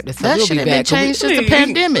what? Let's wrap this up. That We'll shit be ain't been back. changed since the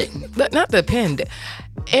pandemic. Not the pandemic.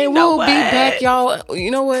 And we'll be back, y'all.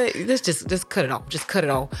 You know what? Let's just cut it off. Just cut it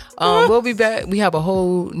off. We'll be back. We have a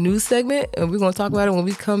whole new segment, and we're gonna talk about it when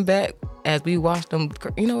we come back. As we wash them,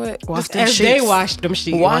 you know what? Wash them As sheets. they wash them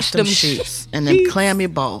sheets. Wash them sheets and then clammy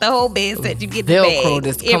balls. The whole bed set you get Velcro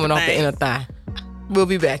that's coming off the inner thigh. We'll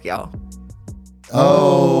be back, y'all.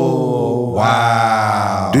 Oh.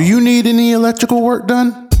 wow. Do you need any electrical work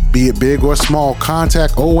done? Be it big or small,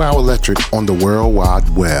 contact Oh Wow Electric on the World Wide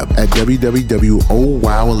Web at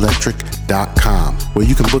www.owowelectric.com, where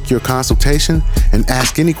you can book your consultation and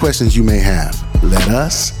ask any questions you may have. Let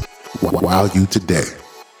us wow you today.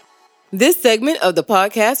 This segment of the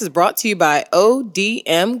podcast is brought to you by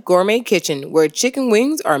ODM Gourmet Kitchen, where chicken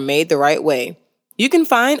wings are made the right way. You can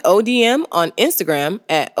find ODM on Instagram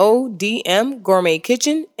at ODM Gourmet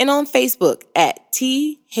Kitchen and on Facebook at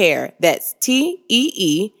T Hair. That's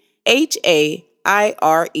TEEHAIRE.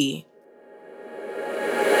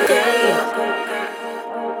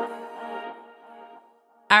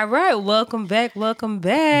 All right, welcome back. I'm gonna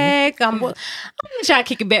try to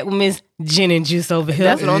kick it back with Miss Gin and Juice over here.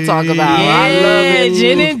 That's what I'm talking about. Yeah, I love it.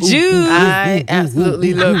 Gin and Juice. I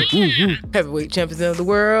absolutely love it. Heavyweight champions of the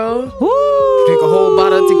world. Drink a whole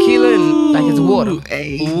bottle of tequila and like it's water.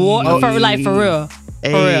 For real.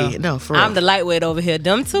 Hey, no, for real. I'm the lightweight over here.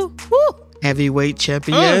 Them two. Woo. Heavyweight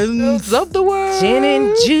champions of the world. Gin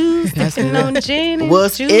and Juice. Sipping on gin and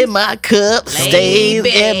What's juice. in my cup stays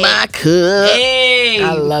in my cup. Hey.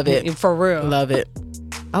 I love it. For real. Love it.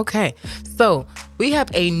 Okay. So we have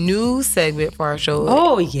a new segment for our show.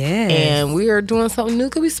 Oh, yeah. And we are doing something new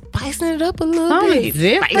because we're spicing it up a little bit.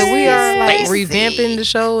 Different. So we are like revamping the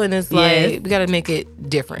show, and it's like we got to make it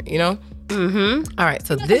different, you know? Mm-hmm. All right.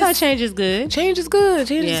 So change is good. Change is good.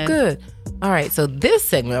 Change is good. All right, so this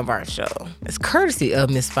segment of our show is courtesy of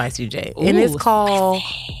Miss Spicy J, and it's called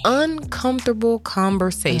Uncomfortable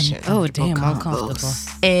Conversations. Oh, damn, uncomfortable.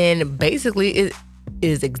 And basically, it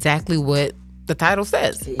is exactly what the title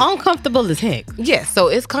says. Uncomfortable as heck. Yeah, so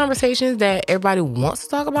it's conversations that everybody wants to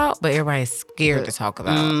talk about, but everybody's scared to talk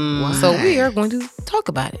about. So we are going to talk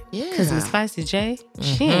about it. Yeah. Because Miss Spicy J,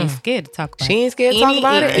 she ain't scared to talk about it. She ain't scared to talk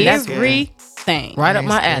about it, and that's everything. Right up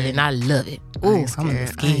my alley, and I love it. I ain't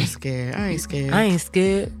scared. I ain't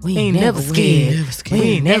scared. We ain't never scared. We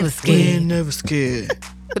ain't never scared. We ain't never scared.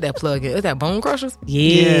 Put that plug in. Is that Bone Crushers?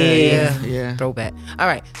 Yeah. Throwback. All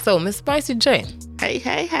right. So, Miss Spicy J.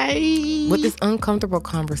 Hey. With this uncomfortable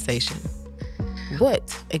conversation,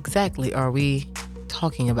 what exactly are we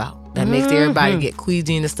talking about that makes everybody get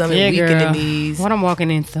queasy in the stomach, weak in the knees? What I'm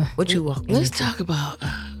walking into. What you walking into? Let's talk about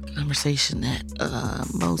a conversation that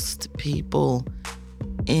most people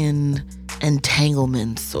in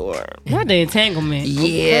entanglements or what the entanglement?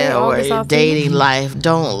 or dating life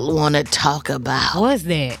don't want to talk about. What's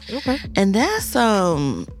that? Okay. And that's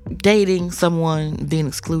dating someone, being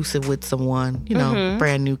exclusive with someone, you know,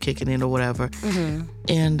 brand new kicking in or whatever.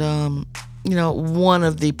 And you know, one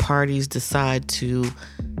of the parties decide to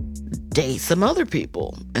date some other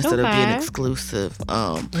people instead of being exclusive.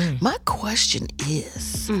 My question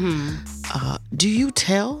is, do you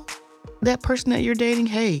tell that person that you're dating,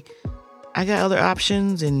 hey, I got other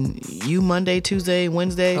options, and you Monday, Tuesday,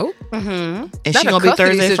 Wednesday, and she gonna be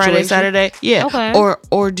Thursday, Friday, Saturday? Yeah. Okay.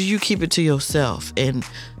 Or do you keep it to yourself and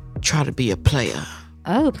try to be a player?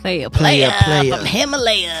 Oh, player. From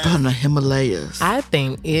Himalayas. From the Himalayas. I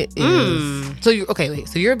think it is. So you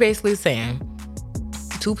So you're basically saying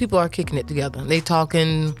two people are kicking it together. They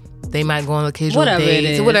talking. They might go on occasional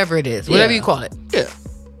dates, whatever it is, whatever you call it. Yeah.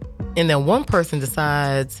 And then one person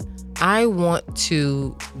decides, I want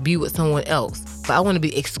to be with someone else, but I want to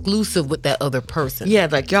be exclusive with that other person. Yeah,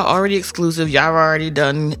 like y'all already exclusive. Y'all already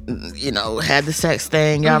done, you know, had the sex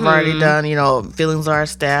thing. Y'all have already done, you know, feelings are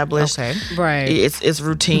established. Okay. Right. It's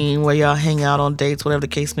routine where y'all hang out on dates, whatever the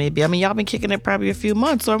case may be. I mean, y'all been kicking it probably a few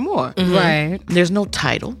months or more. Right. There's no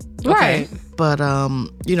title. Right. But,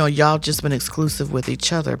 you know, y'all just been exclusive with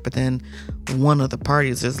each other. But then one of the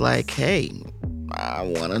parties is like, hey, I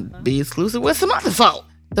want to be exclusive with some other folk.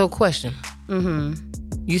 So, question.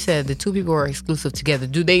 You said the two people are exclusive together.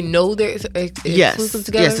 Do they know they're exclusive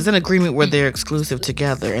together? Yes, it's an agreement where they're exclusive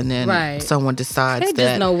together, and then someone decides they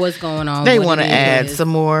just know what's going on. They want to add some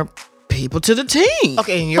more people to the team.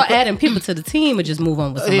 Okay, and you're adding people to the team or just move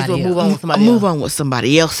on with somebody else? Move on with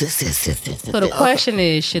somebody else. So the question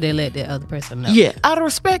is, should they let the other person know? Yeah. Out of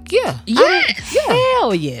respect, yeah. Yes.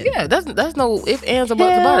 Hell yeah. Yeah, that's no ifs, ands, or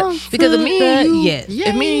buts about it. Because if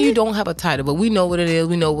me and you don't have a title, but we know what it is,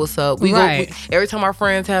 we know what's up. We go every time our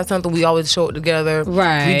friends have something, we always show it together.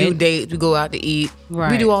 Right. We do dates, we go out to eat.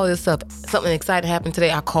 Right. We do all this stuff. Something exciting happened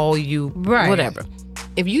today, I call you. Right. Whatever.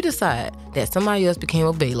 If you decide that somebody else became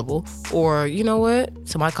available, or you know what,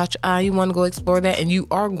 somebody caught your eye, you want to go explore that, and you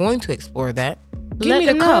are going to explore that, give me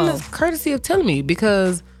the courtesy of telling me,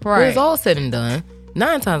 because when it's all said and done,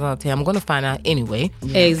 9 times out of 10, I'm going to find out anyway.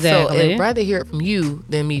 Exactly. So I'd rather hear it from you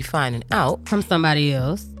than me finding out from somebody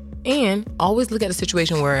else. And always look at the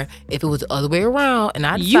situation where if it was the other way around and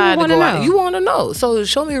I decided to go out, you want to know. So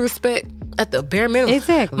show me respect at the bare minimum.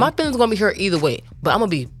 Exactly. My feelings gonna be hurt either way, but I'm gonna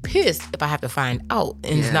be pissed if I have to find out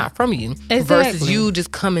and it's not from you versus you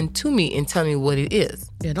just coming to me and telling me what it is.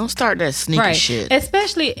 Yeah, don't start that sneaky shit.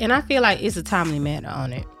 Especially, and I feel like it's a timely matter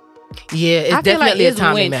on it. Yeah, it's definitely a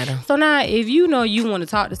timely matter. So now, if you know you want to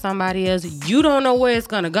talk to somebody else, you don't know where it's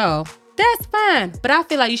gonna go. That's fine. But I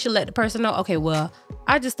feel like you should let the person know, okay, well,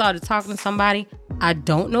 I just started talking to somebody. I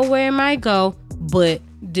don't know where it might go, but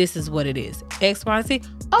this is what it is. X, Y, Z.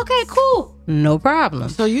 Okay, cool. No problem.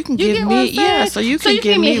 So you can give me, so you can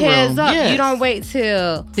give me heads room. up. Yes. You don't wait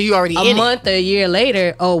till you already a month or a year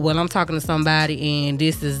later. Oh, well, I'm talking to somebody and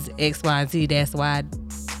this is X, Y, Z. That's why,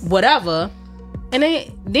 whatever. And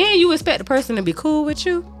then you expect the person to be cool with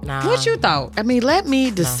you? Nah. What you thought? I mean, let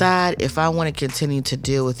me decide if I want to continue to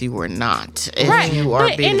deal with you or not. If you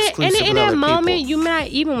are being exclusive in with that other moment, people. you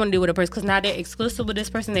might even want to deal with a person because now they're exclusive with this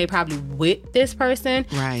person. They probably with this person.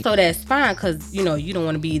 Right. So that's fine because, you don't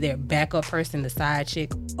want to be their backup person, the side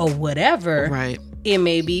chick or whatever. Right. It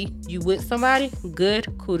may be you with somebody.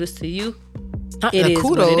 Good. Kudos to you. Not It the is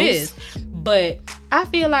kudos. what it is. But I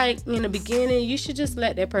feel like in the beginning, you should just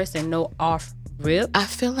let that person know off rip. I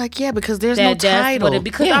feel like, because there's no title.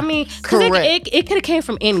 Because I mean, it could have came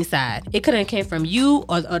from any side. It could have came from you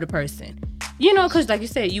or the other person. Because like you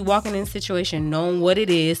said, you walking in a situation knowing what it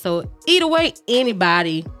is. So either way,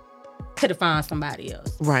 anybody could have found somebody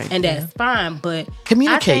else. Right. And that's fine. But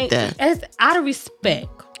communicate that. As out of respect.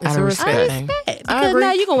 It's a respect thing. Because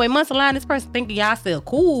now you're going to wait months around this person thinking y'all still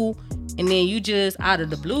cool. And then you just out of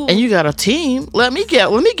the blue. And you got a team. Let me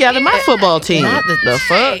gather my football team. Not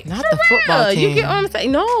the football team. You get what I'm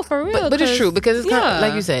saying? No, for real. But it's true because it's kind of,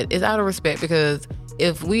 like you said, it's out of respect because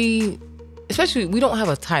if we don't have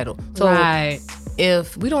a title. So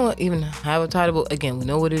if we don't even have a title, but again, we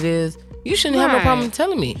know what it is. You shouldn't have no problem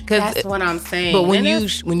telling me. That's what I'm saying. But when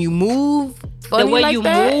you move, the way you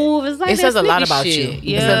move is like it says a lot about shit.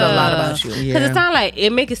 you. Yeah. It says a lot about you. Because it sounds like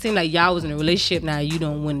it make it seem like y'all was in a relationship now. You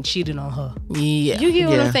don't want to cheating on her. Yeah, you get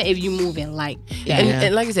what I'm saying. If you moving like that,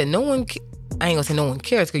 and like I said, no one. I ain't gonna say no one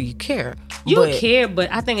cares because you care. You care,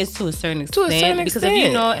 but I think it's to a certain extent. Because if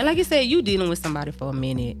you know, and like you said, you dealing with somebody for a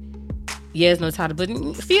minute. Yeah, it's no title, but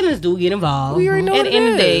feelings do get involved. We already know At the end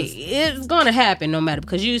of the day, is. it's gonna happen no matter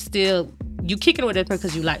because you kicking with that person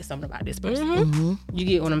because you like something about this person. Mm-hmm. You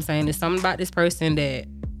get what I'm saying? There's something about this person that,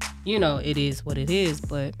 it is what it is.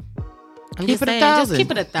 But I'm keep just it saying, 1,000. just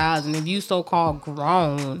keep it 1,000. If you so-called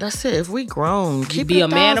grown, That's it. If we grown, keep be it a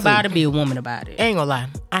man 1,000. about it, be a woman about it. I ain't gonna lie.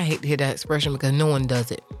 I hate to hear that expression because no one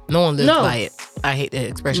does it. No one lives by it. I hate that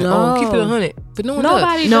expression. No. Oh, keep it 100. But no one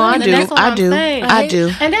Nobody does. No, does, I and do. that's what I'm saying. I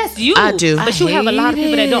do. And that's you. I do. But you have a lot of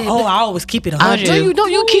people that don't. Oh, I always keep it 100. I do.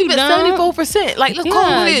 Don't you keep it 74%? Like, let's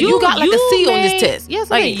call it. You got like a C on this test. Yes,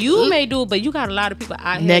 like you may do it, but you got a lot of people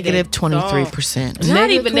out here. Negative that 23%. don't. Not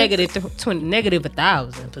Negative even negative 20, negative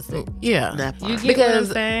 1,000%. Yeah. That part. You get Because what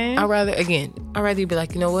I'm saying? I'd rather you be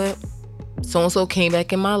like, you know what? So-and-so came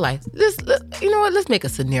back in my life. You know what? Let's make a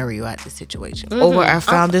scenario out of this situation. Over, I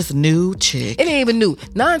found this new chick. It ain't even new.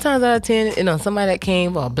 9 times out of 10, somebody that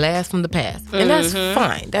came for a blast from the past. And that's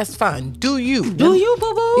fine. That's fine. Do you. Do you,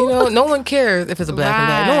 boo-boo? No one cares if it's a blast from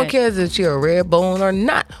the past. No one cares if you're a red bone or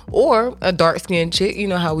not. Or a dark-skinned chick. You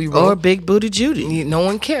know how we roll. Or big booty Judy. No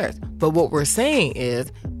one cares. But what we're saying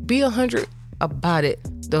is be 100 about it.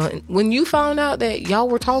 When you found out that y'all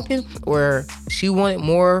were talking or she wanted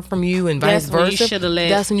more from you and vice versa,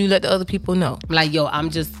 that's when you let the other people know. Like, yo, I'm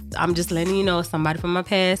just letting you know somebody from my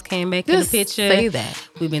past came back in the picture. Say that.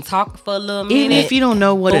 We've been talking for a little minute. Even if you don't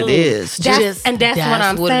know what it is. That's what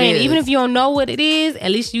I'm saying. Even if you don't know what it is,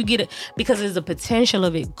 at least you get it because there's a potential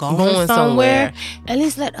of it going somewhere. At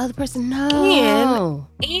least let the other person know.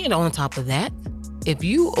 And on top of that, if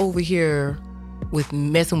you over here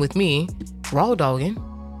messing with me, raw dogging,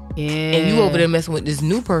 and you over there messing with this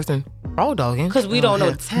new person, raw dogging, because we don't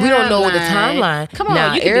know the timeline. We don't know the timeline. Come on,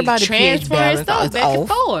 now, you can everybody be transferring stuff back and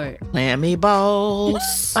forward. Plan me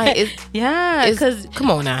boss. Because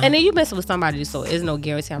come on now. And then you messing with somebody, so there's no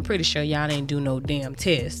guarantee. I'm pretty sure y'all ain't do no damn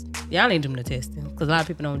test. Y'all ain't doing the testing because a lot of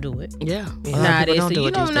people don't do it. Yeah, nowadays, don't do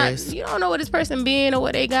it these days. You don't know what this person being or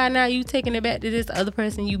what they got now. You taking it back to this other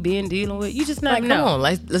person you been dealing with. You just never know. Come on,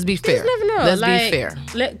 let's be fair. You just never know. Let's be fair.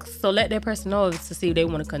 Let that person know to see if they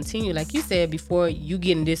want to continue. Like you said before, you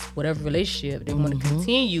get in this whatever relationship, they want to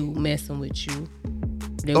continue messing with you.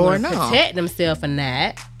 They want to protect themselves from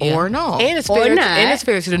that. Or no. And it's fair. And it's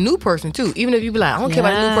fair to the new person too. Even if you be like, I don't care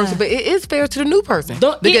about the new person, but it is fair to the new person.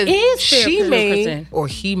 Because it is fair she to the may, new person. or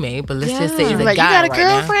he may, but let's just say it's a like, guy you got a right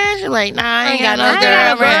girlfriend? You're like, nah, I ain't got no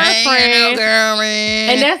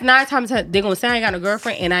girlfriend. And that's 9 times they're gonna say I ain't got no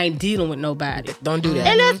girlfriend and I ain't dealing with nobody. Don't do that.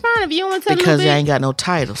 And that's fine if you don't want to tell because the you ain't got no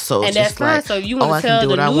title. So and it's that's just fine. like, So if you want to tell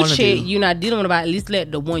the new chick do. you're not dealing with about, at least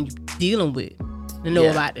let the one you dealing with know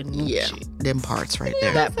about the new shit. Them parts right You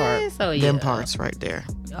know there. That part. So Them parts right there.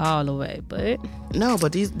 All the way, but no,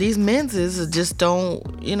 but these menses just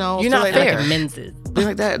don't, you know. You're not like fair. Menses.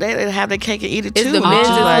 Like that, they have their cake and eat it It's too. the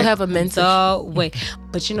menses like, who have a menses. Wait,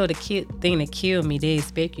 but you know the thing that killed me, they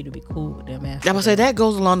expect you to be cool with them after. I would say that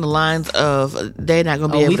goes along the lines of they're not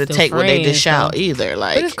gonna be able to take what they dish out either.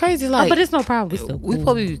 Like, but it's crazy. Like, but it's no problem. We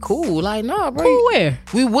probably be cool. Like, nah, bro. Cool where?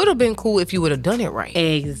 We would have been cool if you would have done it right.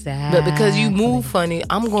 Exactly. But because you move funny,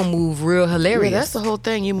 I'm gonna move real hilarious. Yeah, that's the whole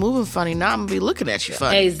thing. You moving funny. Now I'm gonna be looking at you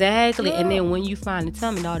funny. Exactly. And then when you finally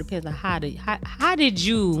tell me, it all depends on how did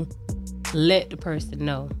you let the person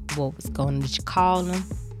know what was going on? Did you call them?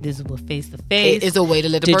 This was face to face. It's a way to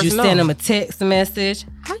let the person know. Did you send them a text message?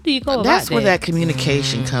 How do you go about that? That's where that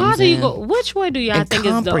communication comes in. How do you go? Which way do y'all think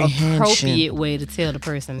is the comprehension. appropriate way to tell the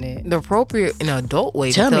person that? The appropriate and adult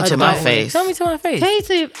way. Tell me to my face. Tell me to my face.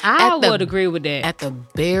 I would agree with that. At the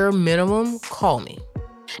bare minimum, call me.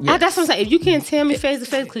 Yes. That's what I'm saying. If you can't tell me face to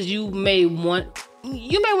face because you may want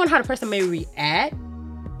how the person may react.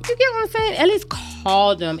 You get what I'm saying? At least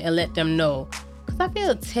call them and let them know. Because I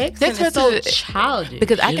feel texting is so childish.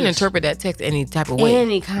 Because I can interpret that text any type of way.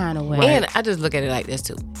 Any kind of way. And I just look at it like this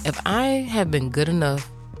too. If I have been good enough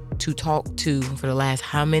to talk to for the last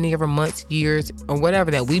how many ever months, years, or whatever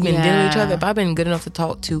that we've been dealing with each other, if I've been good enough to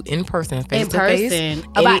talk to in person, face to face,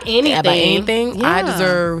 about anything, I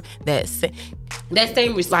deserve that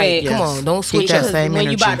same respect. Like, come on, don't switch that up same when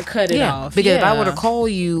energy. you about to cut it off. Because if I were to call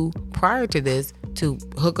you prior to this to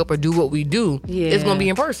hook up or do what we do, it's gonna be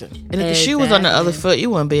in person. And if the shoe was on the other foot, you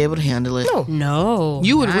wouldn't be able to handle it. No.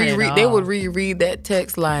 You would reread. They would reread that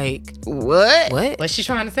text like, what? What's she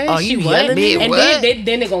trying to say? Oh, she you yelling me? And What? then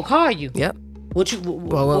they're gonna call you. Yep. What you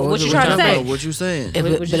trying to say? What you saying?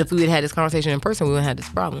 But if we had had this conversation in person, we wouldn't have this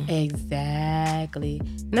problem. Exactly.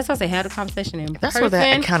 And that's why I say have the conversation in person. That's where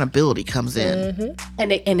that accountability comes in. Mm-hmm.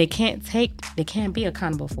 And they can't be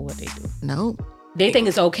accountable for what they do. No. They think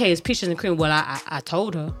it's okay. It's peaches and cream. Well, I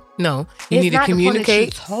told her. No, you need to communicate.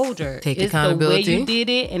 It's not the point that you told her. Take it's accountability. the way you did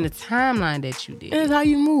it and the timeline that you did. And it's how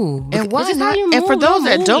you move. And why It's just not? how you And move. for those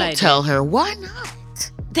that don't like tell her, why not?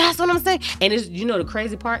 That's what I'm saying. And it's, the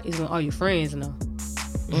crazy part is when all your friends know.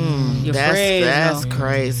 Your That's friends know.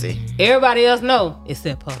 crazy. Everybody else know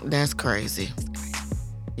except her. That's crazy.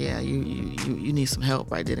 Yeah, you need some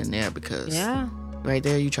help right then and there because right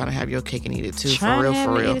there you trying to have your cake and eat it too. For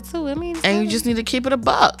real. Eat it too. I mean, and you just need to keep it a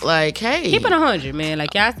buck. Like, hey, keep it 100, man.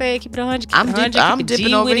 Like y'all say, keep it 100. I'm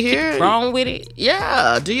dipping over here. Keep wrong with it.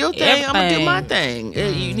 Yeah, do your thing. I'm gonna do my Everything.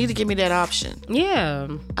 thing. You need to give me that option. Yeah.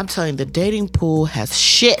 I'm telling you, the dating pool has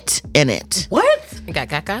shit in it. What? It got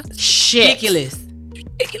caca. Shit.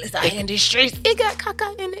 Ridiculous out here in these streets. It got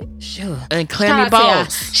caca in it. Sure. And clammy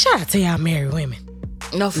balls. Shout out to y'all married women.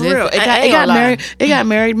 No, for Listen, real. I ain't gonna lie. It got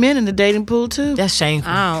married men in the dating pool too. That's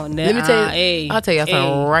shameful. I don't know. Let me tell you. I'll tell you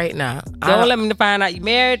something right now. Don't let me find out you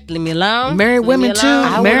married. Leave me alone. Married women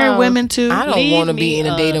too. Married women too. I don't want to be in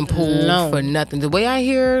a dating pool alone. for nothing. The way I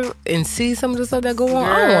hear and see some of the stuff that go on,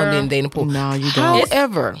 I don't want to be in a dating pool. No, you don't.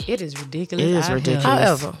 However, It is ridiculous. It is out ridiculous. here.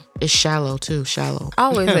 However, it's shallow too. Shallow. I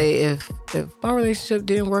always say if my relationship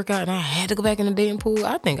didn't work out and I had to go back in the dating pool,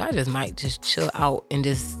 I think I just might just chill out and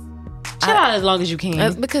just Chill out as long as you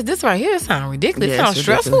can. because this right here sounds ridiculous. Yeah, it sounds it's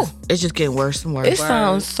ridiculous. stressful. It's just getting worse and worse. It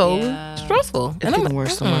sounds so Yeah. stressful. It's getting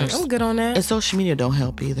worse and worse. I'm good on that. And social media don't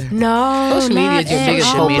help either. No, Social media is your biggest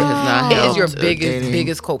Social media culprit. has not It is your helped biggest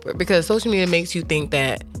dating. culprit because social media makes you think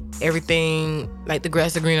that everything like the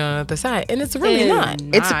grass is green on the other side, and it's really not.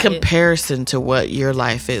 It's a comparison to what your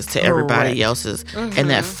life is to everybody Correct. else's, and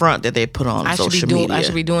that front that they put on social media. I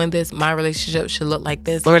should be doing this. My relationship should look like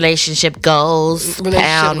this. Relationship goals,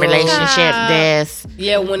 pound relationship this.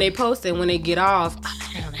 Yeah, when they post it, when they get off,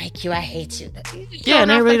 I don't like you, I hate you. Yeah,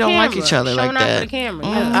 and they really don't like each other like Showing out that. for the camera.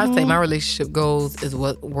 I'd say my relationship goals is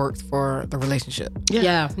what works for the relationship.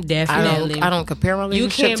 Yeah, definitely. I don't compare my You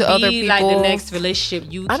relationship can't to other be people. like the next relationship.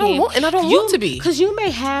 I don't want to be. Because you may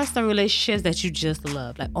have some relationships that you just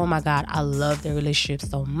love. Like, oh my God, I love their relationship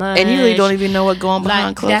so much. And you really don't even know what's going behind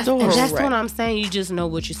like, closed doors. And that's what I'm saying. You just know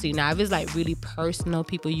what you see. Now, if it's like really personal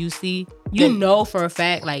people you see, you know for a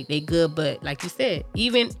fact like they good. But like you said,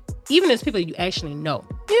 even as people you actually know,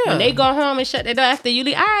 Yeah. when they go home and shut their door after you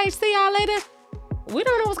leave, all right, see y'all later. we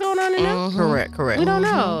don't know what's going on in them. Correct. We don't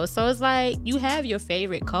know. So it's like you have your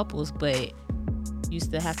favorite couples, but you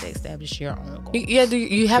still have to establish your own goals. Yeah,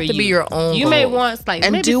 you have to be your own. You may want like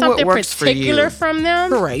and maybe do something what works particular for you. from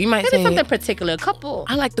them. Correct. You might maybe say something particular. Couple.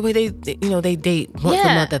 I like the way they date once a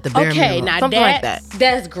month at the bare minimum. Now something like that.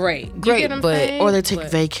 That's great. Great, you get what I'm but saying? Or they take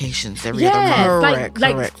vacations every other month. Correct,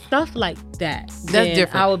 like correct. stuff like that. That's then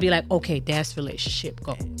different. I would be like, okay, that's relationship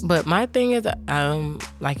goals. But my thing is,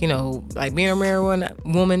 like being a married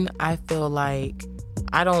woman, I feel like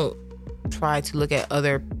I don't try to look at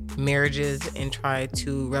other marriages and try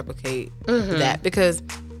to replicate that, because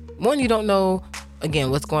one, you don't know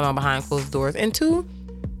again what's going on behind closed doors, and two,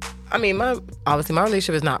 I mean, my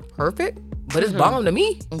relationship is not perfect, but it's bomb to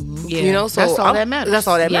me. Yeah. So that's all that matters. That's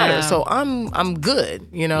all that Yeah. matters. So I'm good,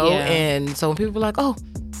 Yeah. And so when people are like, oh,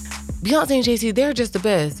 Beyonce and Jay-Z, they're just the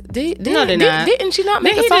best. No, they're not. Didn't she not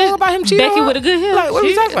make They a song did. about him cheating? Becky on her? with a good hit. Like, what are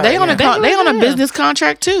we talking about? They on right now? a business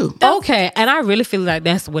contract too. Okay, and I really feel like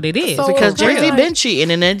that's what it is. So- Because Right. Jay-Z been cheating,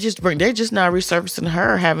 and they're just now resurfacing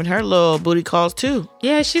her, having her little booty calls too.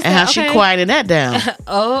 yeah, she said, And how she quieting that down.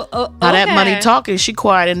 Oh, How that money talking, she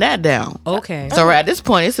quieting that down. Okay. So at this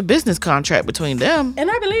point, it's a business contract between them. And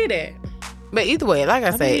I believe that. But either way, like I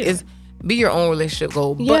say, believe it's be your own relationship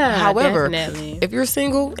goal. But Yeah, however, definitely. if you're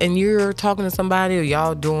single and you're talking to somebody, or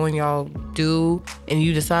y'all do, and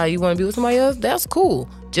you decide you want to be with somebody else, that's cool.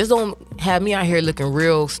 Just don't have me out here looking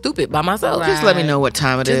real stupid by myself. Just let me know what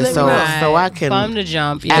time it Just is, let me know. so I can From the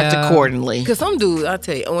jump, act yeah. accordingly. Because some dudes, I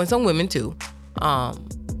tell you, and some women too,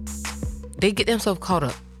 they get themselves caught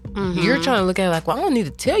up. You're trying to look at it like, well, I don't need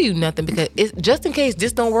to tell you nothing, because it's just in case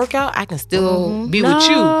this don't work out, I can still be with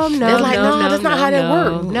you. That's like, no, that's not how that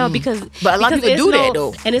works. No, because But a lot of because people do it's that,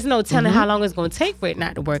 though. and it's no telling how long it's going to take for it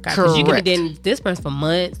not to work out. Because you can Correct. be dating this person for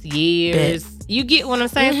months, years. You get what I'm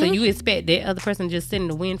saying? So you expect that other person just sitting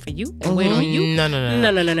to win for you and wait on you? No.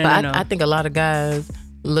 No. I think a lot of guys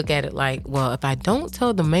look at it like, well, if I don't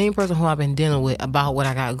tell the main person who I've been dealing with about what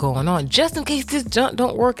I got going on, just in case this junk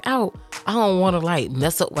don't work out, I don't want to like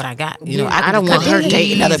mess up what I got. I don't want her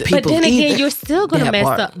dating other people But then again, either. you're still going to That mess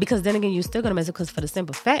part. up. Because for the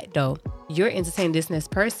simple fact, though, you're entertaining this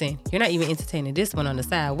next person. You're not even entertaining this one on the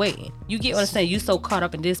side waiting. You get what I'm saying? You so caught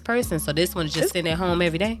up in this person, so this one's just sitting at home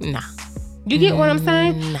every day. Nah. You get what I'm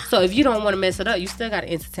saying? So if you don't want to mess it up, you still got to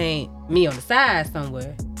entertain me on the side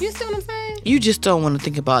somewhere. You see what I'm saying? You just don't want to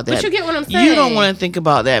think about that. But you get what I'm saying? You don't want to think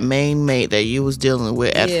about that main mate that you was dealing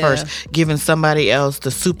with at Yeah. first, giving somebody else the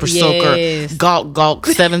super Yes. soaker Gawk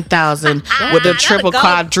 7000 with the triple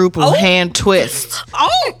quadruple hand twist.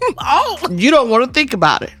 Oh. You don't want to think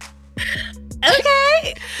about it.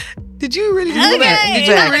 Okay. Did you really do Okay. that? Did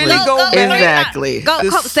you Exactly. really go back? Exactly. Go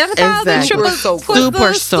This- 7,000 exactly. triple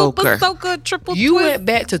Super Super soaker. triple You twist. went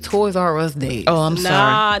back to Toys R Us days. Oh, I'm sorry.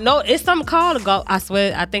 Nah, no, it's something called a golf. I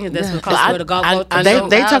swear, I think that's what called the golf. I They know.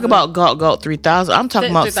 talk about Gawk 3000. I'm talking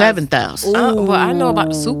about 7,000. Well, I know about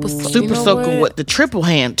the Super Soaker. Super You know soaker what? with the triple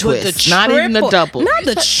hand With twist, not even the double. Not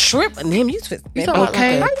the triple. Damn, you twist. You talking about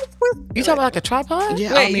Okay. like you talking about like a tripod?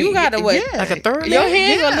 Yeah, Wait, you gotta wait. yeah. Like a third? Your leg?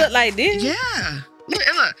 hand gonna look like this? Yeah.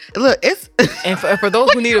 Look, it's And for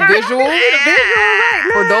those who need a visual,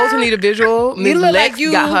 for those who need a visual, Ms. look Lex like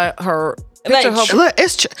you- got her picture Like, her. look,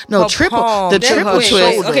 it's her triple. palm The to triple her twist.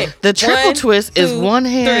 shoulder. Okay. The triple 1, twist is 2, one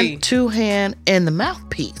hand, 3. 2 hand, and the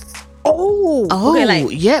mouthpiece. Oh, Oh, okay, like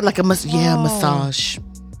yeah, like a massage.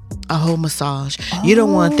 A whole massage. You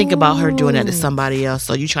don't want to think about her doing that to somebody else,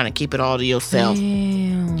 so you trying to keep it all to yourself.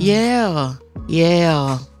 Damn. Yeah.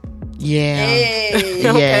 Hey.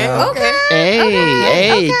 Yeah. Okay.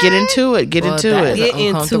 Hey, get into it. Get Well, into that it. is Get an into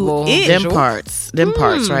uncomfortable it. Them visual.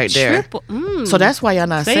 parts right there. Triple, So that's why y'all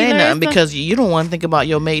not Say saying that, nothing, because you don't want to think about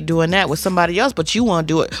your mate doing that with somebody else, but you want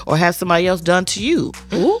to do it or have somebody else done to you.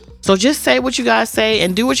 So just say what you gotta say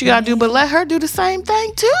and do what you gotta do, but let her do the same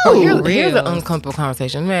thing too. Here's an uncomfortable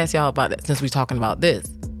conversation. Let me ask y'all about that since we're talking about this.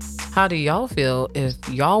 How do y'all feel if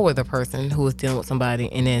y'all were the person who was dealing with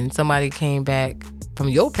somebody and then somebody came back from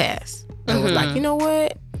your past and was like, you know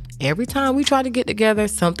what? Every time we try to get together,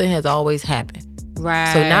 something has always happened.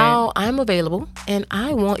 right. So now I'm available and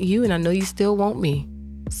I want you and I know you still want me.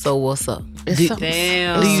 So what's up? It's Do, something-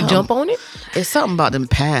 Damn. do you jump on it? It's something about them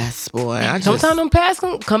pasts, boy. Sometimes them past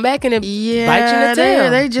come back and it bite you in the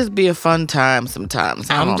tail. they just be a fun time sometimes.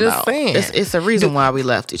 I I'm don't just know. saying. It's a reason why we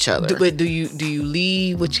left each other. But do you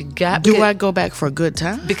leave what you got? Do I go back for a good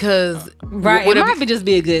time? Because Right. It whatever, might be just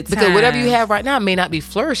be a good time. because whatever you have right now may not be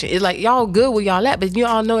flourishing. It's like y'all good where y'all at, but you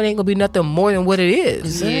all know it ain't gonna be nothing more than what it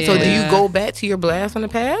is. Exactly. So do you Yeah. go back to your blast from the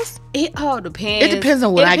past? It all depends. It depends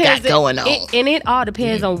on what I got going on. And it all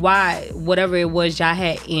depends on why whatever it was y'all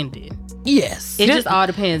had ended. Yes. It just all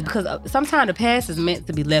depends because sometimes the past is meant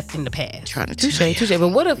to be left in the past. Trying to Touche. But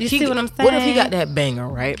what if you see what I'm saying? What if he got that banger,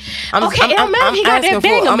 right? It don't matter if he got that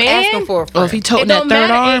banger, man. I'm asking for a friend. Or if he toting that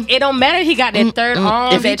third arm. It don't matter if he got that third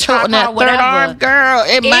arm. If he toting that third arm, girl,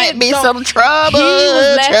 it might be some trouble. He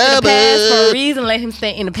was left in the past for a reason. Let him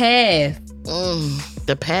stay in the past.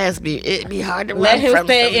 The past it be hard to let run him from.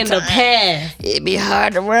 Stay in the past. It be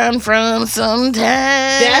hard to run from sometimes.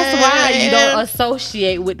 That's why you don't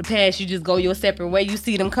associate with the past. You just go your separate way. You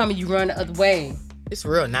see them coming, you run the other way. It's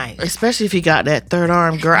real nice. Especially if he got that third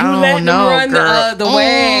arm, girl. You I don't know, run girl. the other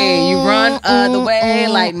way. You run other way.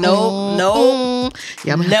 Like, nope.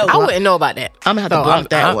 Yeah, I wouldn't know about that. I'm gonna have to block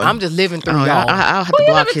that one. I'm just living through y'all. I'll have to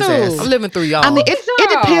block his ass. I'm living through y'all. I mean, it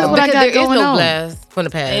depends what I got there going is no on. blast from the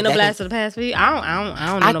past. Ain't no blast from the past for you? I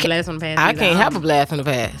don't know no blast from the past. I can't have a blast from the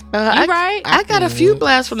past. You right? I got a few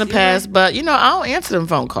blasts from the past, but I don't answer them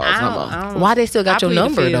phone calls no more. Why they still got your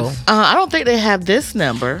number though? I don't think they have this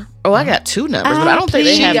number. Oh, I got two numbers, but I don't think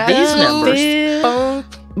they have these numbers.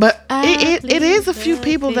 But it is a few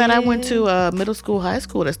people that I went to middle school, high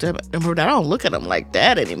school that still have a number. I don't look at them like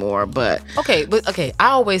that anymore. But okay. I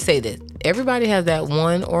always say this: everybody has that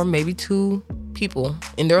one or maybe two people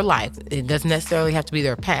in their life. It doesn't necessarily have to be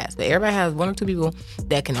their past, but everybody has one or two people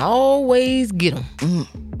that can always get them.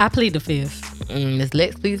 I plead the fifth. Miss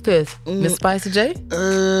Lex, please fifth. Miss Spicer J.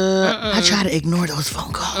 I try to ignore those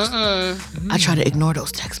phone calls. I try to ignore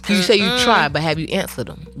those text messages. You say you tried, but have you answered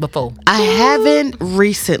them before? I haven't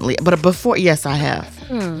recently, but before, yes, I have.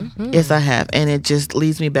 Yes, I have, and it just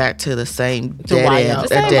leads me back to the same dead end.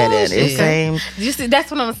 It's same. You see, that's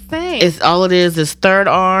what I'm saying. It's all it is third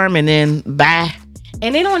arm, and then bye.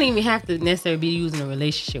 And they don't even have to necessarily be using a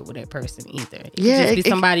relationship with that person either. It could Yeah, just be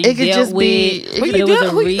somebody it could you dealt just be- with. it but could- it was a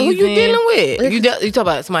Who reason. you dealing with? You talk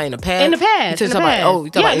about somebody in the past? In the past. You In the talk about, past. you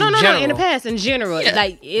talk about no, in general. in the past, in general.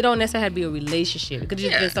 Like, it don't necessarily have to be a relationship. It could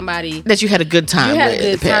just be somebody That you had a good time you had with. a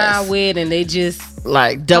good in the past. time with, and they just...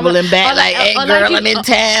 Like doubling back, like, hey, girl, I'm in town.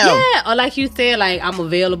 Yeah, or like you said, like, I'm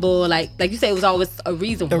available. Like you said, it was always a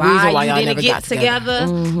reason why you didn't get together.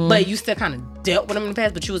 But you still kind of dealt with them in the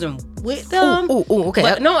past, but you wasn't with them. Okay.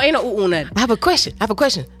 But no, ain't no nothing. I have a question.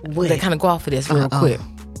 That kind of go off of this real quick.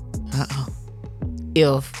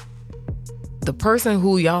 If the person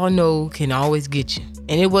who y'all know can always get you,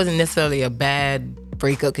 and it wasn't necessarily a bad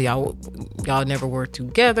breakup because y'all never were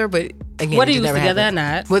together, but again, whether you was together or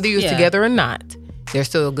not, whether you was together or not, they're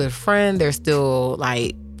still a good friend. They're still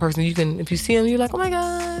like person you can, if you see them, you're like, oh my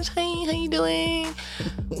gosh, hey, how you doing?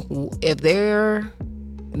 If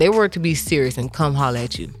they were to be serious and come holler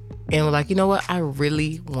at you and were like, you know what, I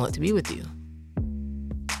really want to be with you,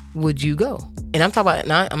 would you go? And I'm talking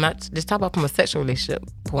about, I'm not just talking about from a sexual relationship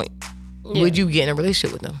point. Yeah. Would you get in a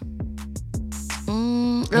relationship with them?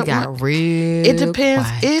 It got real. It depends.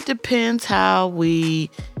 quiet. It depends how we,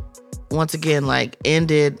 once again, like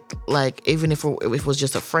ended. Like even if it was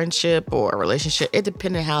just a friendship or a relationship, it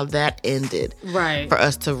depended how that ended. Right. For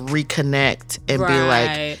us to reconnect and be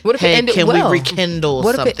like, what if hey, it ended can well? we rekindle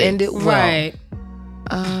what something? If it ended well? Right.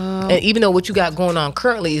 And even though what you got going on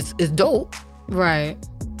currently is dope. Right.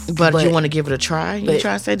 But you want to give it a try? You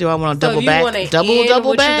trying to say, do I want to double back? Double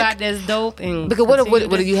what back? you got that's dope. And because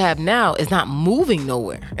what you have now is not moving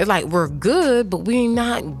nowhere. It's like we're good, but we're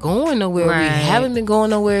not going nowhere. Right. We haven't been going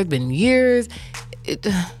nowhere. It's been years.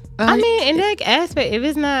 I mean, in that aspect, if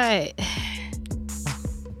it's not...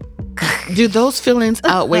 Do those feelings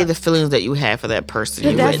outweigh the feelings that you have for that person?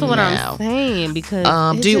 You That's what now? I'm saying.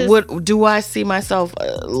 Because do I see myself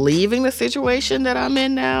leaving the situation that I'm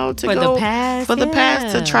in now to for go the past? For the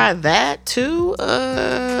past to try that too?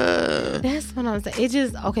 That's what I'm saying. It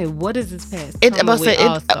just okay. What is this past? It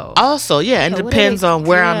depends on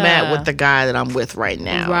where I'm at with the guy that I'm with right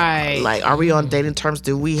now. Right. Like, are we on dating terms?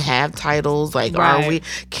 Do we have titles? Like, are we?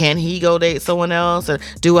 Can he go date someone else? Or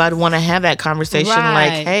do I want to have that conversation?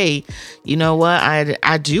 Like, hey, you know what?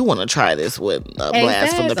 I do want to try this with a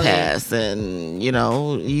blast from the past, and you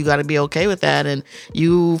know, you got to be okay with that, and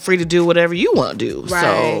you free to do whatever you want to do.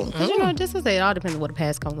 Right. So, you know, just to say, it all depends on what the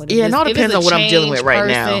past comes with. Yeah, it all depends on what I'm dealing with right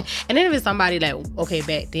now. And then if it's somebody like, okay,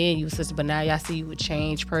 back then you was sister, but now y'all see you a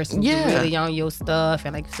changed person. Yeah, you really on your stuff,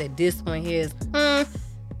 and like you said, this one here is.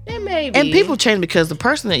 It may be. And people change because the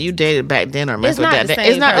person that you dated back then or messed with that day,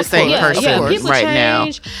 it's not the same person right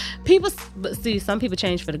change. People, but see, some people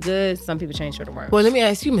change for the good, some people change for the worse. Well, let me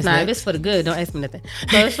ask you, Miss. If it's for the good, don't ask me nothing.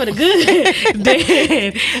 So if it's for the good,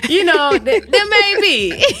 then you know there may be.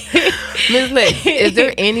 Miss Lex, is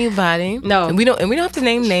there anybody? No, and we don't have to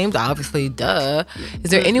name names. Obviously, duh. Is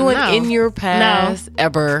there anyone in your past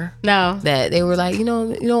ever? No, that they were like, you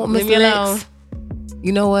know, Miss Lex.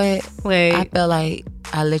 You know what? Wait. I felt like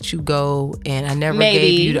I let you go, and I never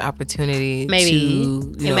gave you the opportunity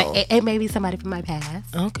to, it may be somebody from my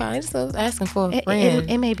past. Okay, I just was asking for a friend.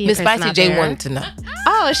 It may be Miss Spicy J wanted to know.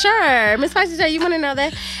 Oh, sure. Miss Spicy J, you want to know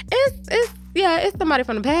that? It's somebody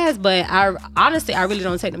from the past, but I really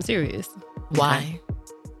don't take them serious. Why?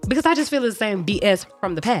 Because I just feel it's the same BS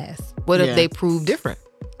from the past. What if they prove different?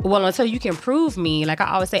 Well, until you can prove me, like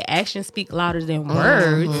I always say, actions speak louder than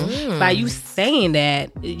words. By you saying that,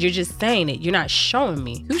 you're just saying it. You're not showing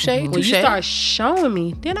me. When you start showing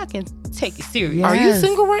me, then I can take it serious. Yes. Are you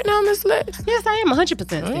single right now, Miss Lex? Yes, I am 100%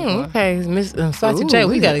 single. Okay, Miss Spicy J,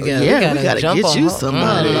 we gotta get. Yeah, we gotta get you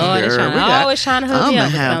somebody. Always trying to hook me up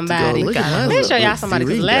with somebody. Let me show y'all somebody.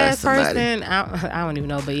 Because the last person, I don't even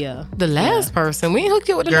know, but yeah. The last person, we ain't hooked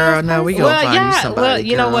you up with the girl. last No, we gonna find you somebody. Well,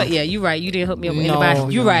 you know what? Yeah, you right. You didn't hook me up with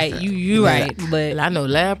anybody. You right. You right. But I know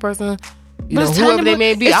last person. You know, whoever they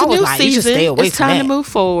may be, I was like, season. You should stay away it's from that. It's time to move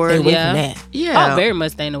forward. Stay away from that. Yeah. Oh, very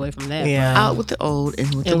much staying away from that. Yeah. Out with the old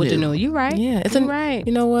and with the new. You right. Yeah. It's right.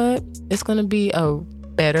 You know what? It's going to be a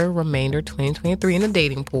better remainder 2023 in the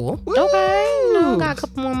dating pool. Okay. Got a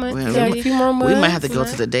couple more months. Well, a few more months. We might have to go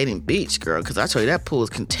to the dating beach, girl, because I told you that pool is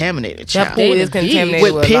contaminated, child. That pool is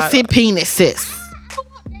contaminated with pissy penises.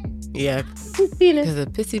 Yeah. Because a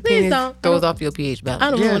pissy penis throws off your pH balance.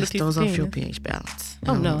 I don't want to throws off your pH balance.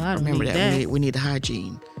 Oh, no, I don't remember need that. We need the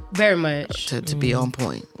hygiene. Very much. To be on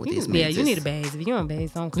point with these men. Yeah, you need a bathe. If you don't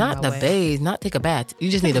bathe, don't come Not the bathe, not take a bath. You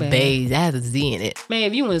just need a bathe. That has a Z in it. Man,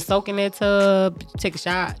 if you want to soak in that tub, take a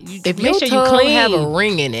shot. If make sure you clean, have a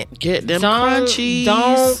ring in it. Get them crunchies.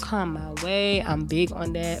 Don't come my way. I'm big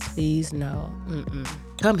on that. Please, no.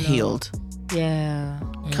 Come healed. Yeah.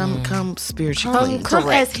 Come spiritually clean. Come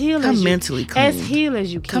as healed as you mentally clean. As healed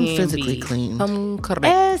as you can. Come physically clean. Come correct.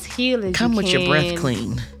 As healed as you can. Come with your breath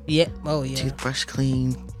clean. Yeah. Oh yeah. Toothbrush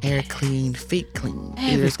clean. Hair clean. Feet clean.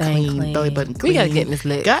 Ears Everything clean. Belly button clean. We gotta get Miss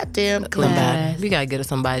Lit. Goddamn clean. We gotta get her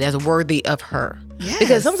somebody that's worthy of her. Yes.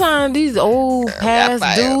 Because sometimes these old past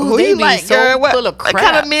dudes, who they you be like, so girl? full of crap. What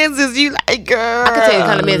kind of men's is you like, girl? I can tell you the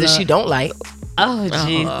kind of men's that she don't like. Oh,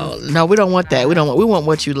 Jesus. No, we don't want that. We want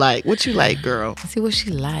what you like. What you like, girl? See what she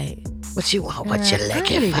like. What you want? What you like? I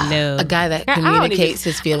don't even know. A guy that communicates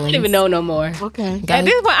his feelings. I don't even know no more. Okay. At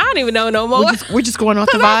this point, I don't even know no more. We're just going off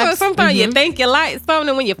the vibes. Sometimes you think you like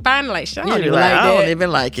something when you find it, like, shit, I don't even like that. I don't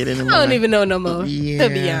even like it anymore. I don't even know no more. Yeah.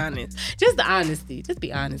 To be honest, just the honesty. Just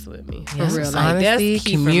be honest with me. For Yes, real. honesty, That's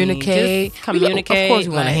key communicate. Just communicate. Of course,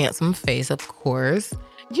 we want a handsome face. Of course.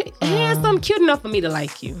 Handsome, cute enough for me to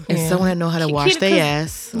like you. And someone that know how to wash their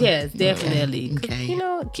ass. Yes, definitely. Okay. You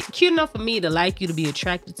know, cute enough for me to like you, to be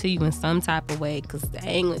attracted to you in some type of way. Because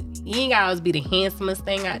you ain't got to always be the handsomest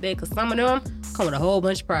thing out there. Because some of them come with a whole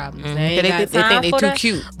bunch of problems. They think they too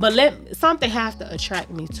cute. But something has to attract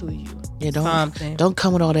me to you. Yeah, don't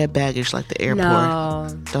come with all that baggage like the airport. No.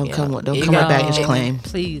 Don't come with baggage claim.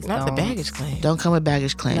 Please, not the baggage claim. Don't come with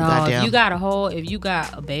baggage claim. No, goddamn. if you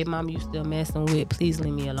got a baby mama you still messing with, please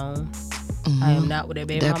leave me alone. I am not with that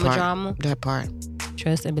baby mama drama. That part.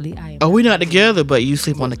 Trust and believe I am. Oh, we're not together, but you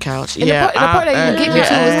sleep on the couch. And yeah. The part that you get me to is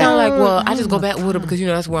kind of like, well, I just go back with her because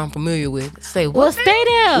that's where I'm familiar with. Say what? Well, stay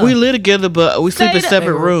there. We live together, but we sleep in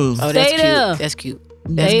separate rooms. Oh, that's cute. That's cute.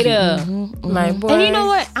 Stay there. My boy. And you know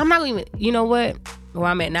what? I'm not going to even, you know what? Where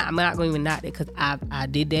I'm at now, I'm not going to even knock it because I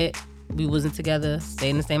did that. We wasn't together, stayed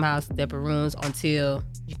in the same house, separate rooms until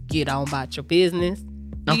you get on about your business. You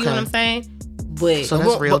know what I'm saying? But so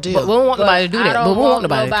that's real deal. But we don't want nobody to do that. But we won't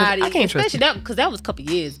nobody. I can't trust especially that because that was a couple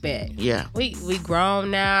years back. Yeah. We grown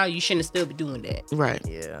now. You shouldn't still be doing that. Right.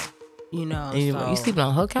 Yeah. You know. You sleeping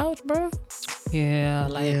on her couch, bro? Yeah,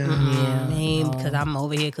 because I'm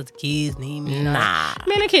over here because the kids need me. Nah.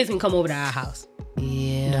 Man, the kids can come over to our house.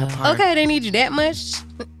 Yeah. Okay, they need you that much.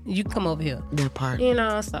 You can come over here. That part. You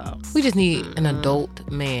know, so. We just need an adult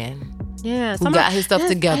man. Yeah. Who got his stuff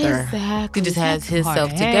together. Exactly. He just has his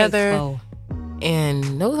stuff together.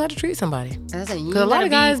 And knows how to treat somebody. Because a lot of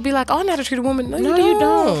guys be like, oh, I know how to treat a woman. No, you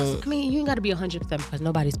don't. I mean, you ain't got to be 100% because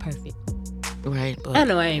nobody's perfect. Right. But I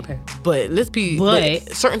know I ain't perfect. But let's be.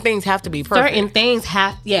 But certain things have to be perfect. Certain things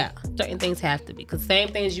have to be. Because same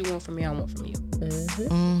things you want from me, I want from you.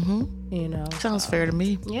 You know. Sounds fair to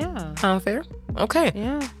me. Yeah. Sounds fair? Okay.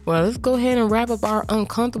 Yeah. Well, let's go ahead and wrap up our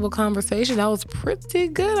uncomfortable conversation. That was pretty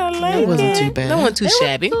good. I like it. It wasn't too bad. That wasn't too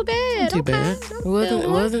shabby. Too bad. Too bad. It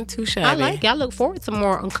wasn't too shabby. I like it. I look forward to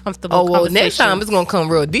more uncomfortable conversations. Next time it's going to come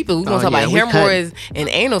real deep. We're going to talk about hemorrhoids and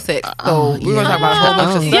anal sex. So we're going to talk about a whole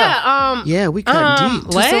bunch of stuff. Yeah, we cut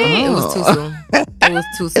deep. Wait. It was too soon. It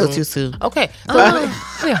was too soon. Okay. So,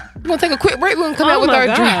 yeah. We're going to take a quick break. We're going to come out with our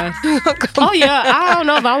drink. Oh, yeah. I don't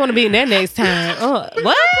know if I want to be in that next time.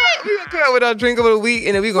 What? We gonna come out with our drink of the week,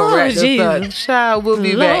 and then we gonna wrap this up. Child, we'll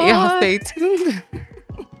be back. Y'all stay tuned.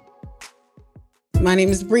 My name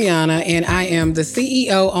is Brianna, and I am the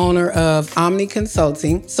CEO owner of Omni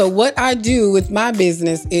Consulting. So what I do with my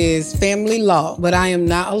business is family law, but I am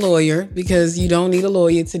not a lawyer because you don't need a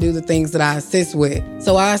lawyer to do the things that I assist with.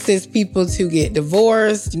 So I assist people to get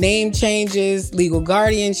divorced, name changes, legal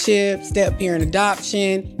guardianship, step-parent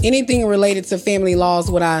adoption, anything related to family law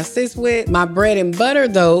is what I assist with. My bread and butter,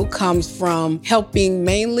 though, comes from helping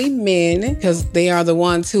mainly men because they are the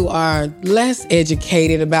ones who are less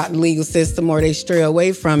educated about the legal system or they stray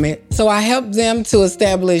away from it. So I help them to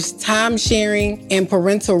establish time sharing and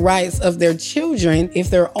parental rights of their children. If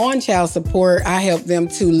they're on child support, I help them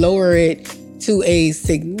to lower it to a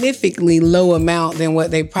significantly low amount than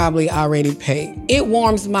what they probably already pay. It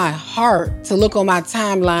warms my heart to look on my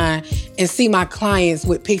timeline and see my clients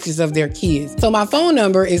with pictures of their kids. So my phone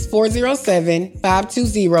number is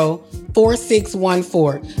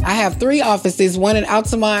 407-520-4614. I have 3 offices, one in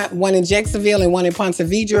Altamont, one in Jacksonville, and one in Ponte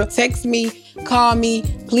Vedra. Text me, call me,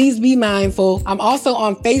 please be mindful. I'm also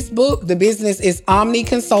on Facebook. The business is Omni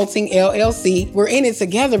Consulting LLC. We're in it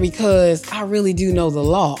together because I really do know the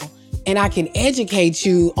law. And I can educate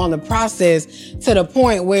you on the process to the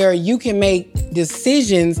point where you can make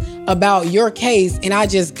decisions about your case, and I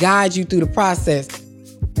just guide you through the process.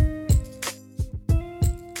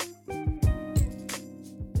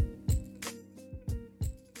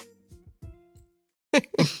 Okay,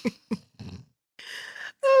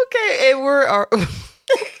 and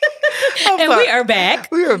we are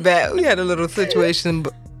back. We are back. We had a little situation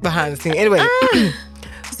behind the scene. Anyway,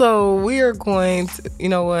 so we are going to, you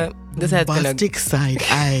know what? This has been a side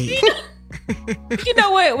eye. You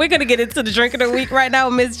know what? We're gonna get into the drink of the week right now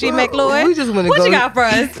with Miss G. McLeod. We just want to What go. you got for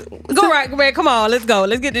us? Go right, man. Come on, let's go.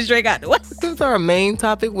 Let's get this drink out the way. Since our main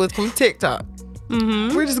topic was from TikTok,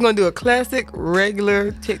 we're just gonna do a classic,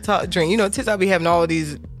 regular TikTok drink. You know, TikTok be having all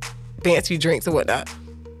these fancy drinks and whatnot.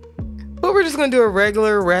 But we're just gonna do a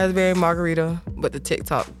regular raspberry margarita, but the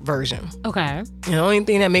TikTok version. Okay. And the only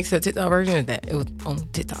thing that makes it a TikTok version is that it was on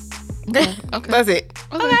TikTok. Okay. That's it.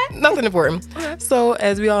 Okay. Nothing important. Okay. So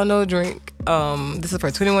as we all know, drink. This is for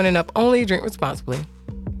 21 and up only. Drink responsibly.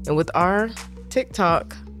 And with our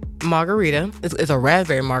TikTok margarita, it's a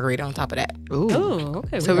raspberry margarita on top of that. Ooh,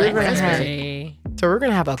 okay. So we're gonna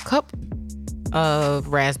have a cup of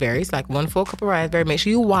raspberries, like 1 full cup of raspberry. Make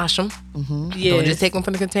sure you wash them. Yeah. Don't just take them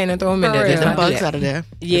from the container and throw them in there. Get the bugs out of there.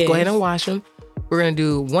 Yeah. Just go ahead and wash them. We're gonna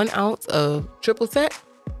do 1 ounce of triple sec,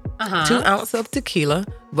 2 ounces of tequila,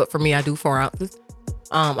 but for me I do 4 ounces.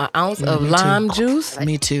 An ounce of lime juice.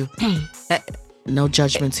 Me too. No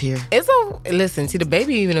judgments here. It's listen. See, the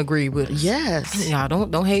baby even agreed with us. Yes. Y'all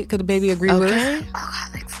don't hate because the baby agreed with us.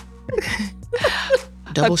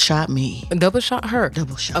 Double shot me. Double shot her.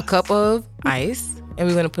 Double shot. A cup of ice, and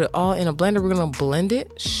we're gonna put it all in a blender. We're gonna blend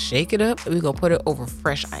it, shake it up, and we're gonna put it over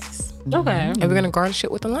fresh ice. Okay. And we're gonna garnish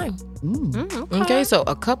it with a lime. Okay, so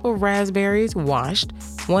a cup of raspberries washed,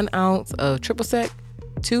 1 ounce of triple sec,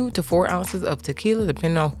 2 to 4 ounces of tequila,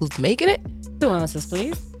 depending on who's making it. 2 ounces,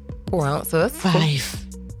 please. 4 ounces. 5.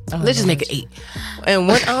 Let's just make it 8. And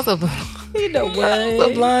 1 ounce of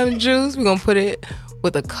of lime juice. We're gonna put it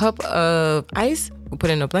with a cup of ice. We'll put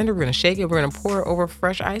it in a blender. We're gonna shake it. We're gonna pour it over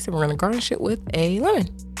fresh ice, and we're gonna garnish it with a lemon.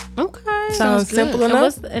 Okay. Sounds simple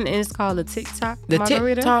enough. And it's called the TikTok The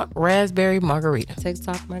margarita? TikTok raspberry margarita.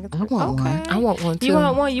 TikTok margarita. I want one. I want one too. You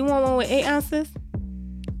want one? You want one with 8 ounces?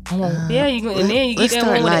 Yeah, you go, and then you get that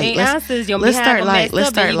one with the 8 ounces. You're let's behind start light. Let's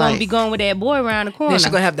start. You're gonna be going with that boy around the corner. Then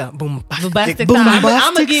she's gonna have the bombastic I'm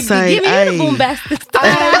gonna give me the bombastic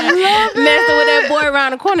side. Messing with that boy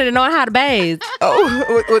around the corner to know how to bathe. Oh,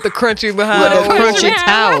 with the crunchy behind. With a crunchy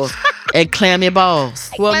towel and clammy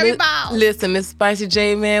balls. Well, listen, Miss Spicy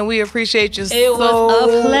J, man, we appreciate you It was a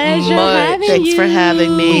pleasure having Thanks you. for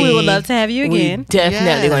having me. We would love to have you again. We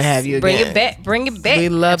definitely gonna have you again. Bring it back. We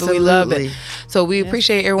love it. We love it. So we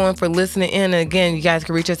appreciate everyone for listening in. And again, you guys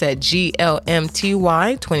can reach us at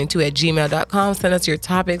GLMTY22@gmail.com. Send us your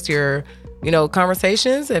topics, your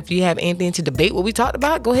conversations. If you have anything to debate what we talked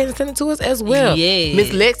about, go ahead and send it to us as well. Yeah.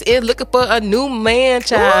 Miss Lex is looking for a new man,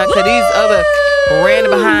 child, because these other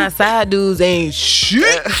random behind side dudes ain't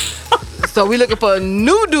shit. So we looking for a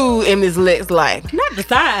new dude in Miss Lex's life. Not the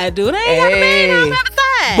side, dude. I ain't got a man on the other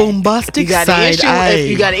side. Bombastic side eye. If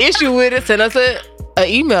you got an issue with it, send us an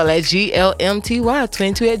email at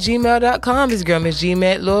GLMTY22@gmail.com. This girl, Miss G.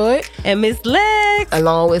 McLeod. And Miss Lex.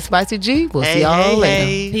 Along with Spicy G. We'll see y'all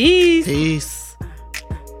later. Peace. Peace.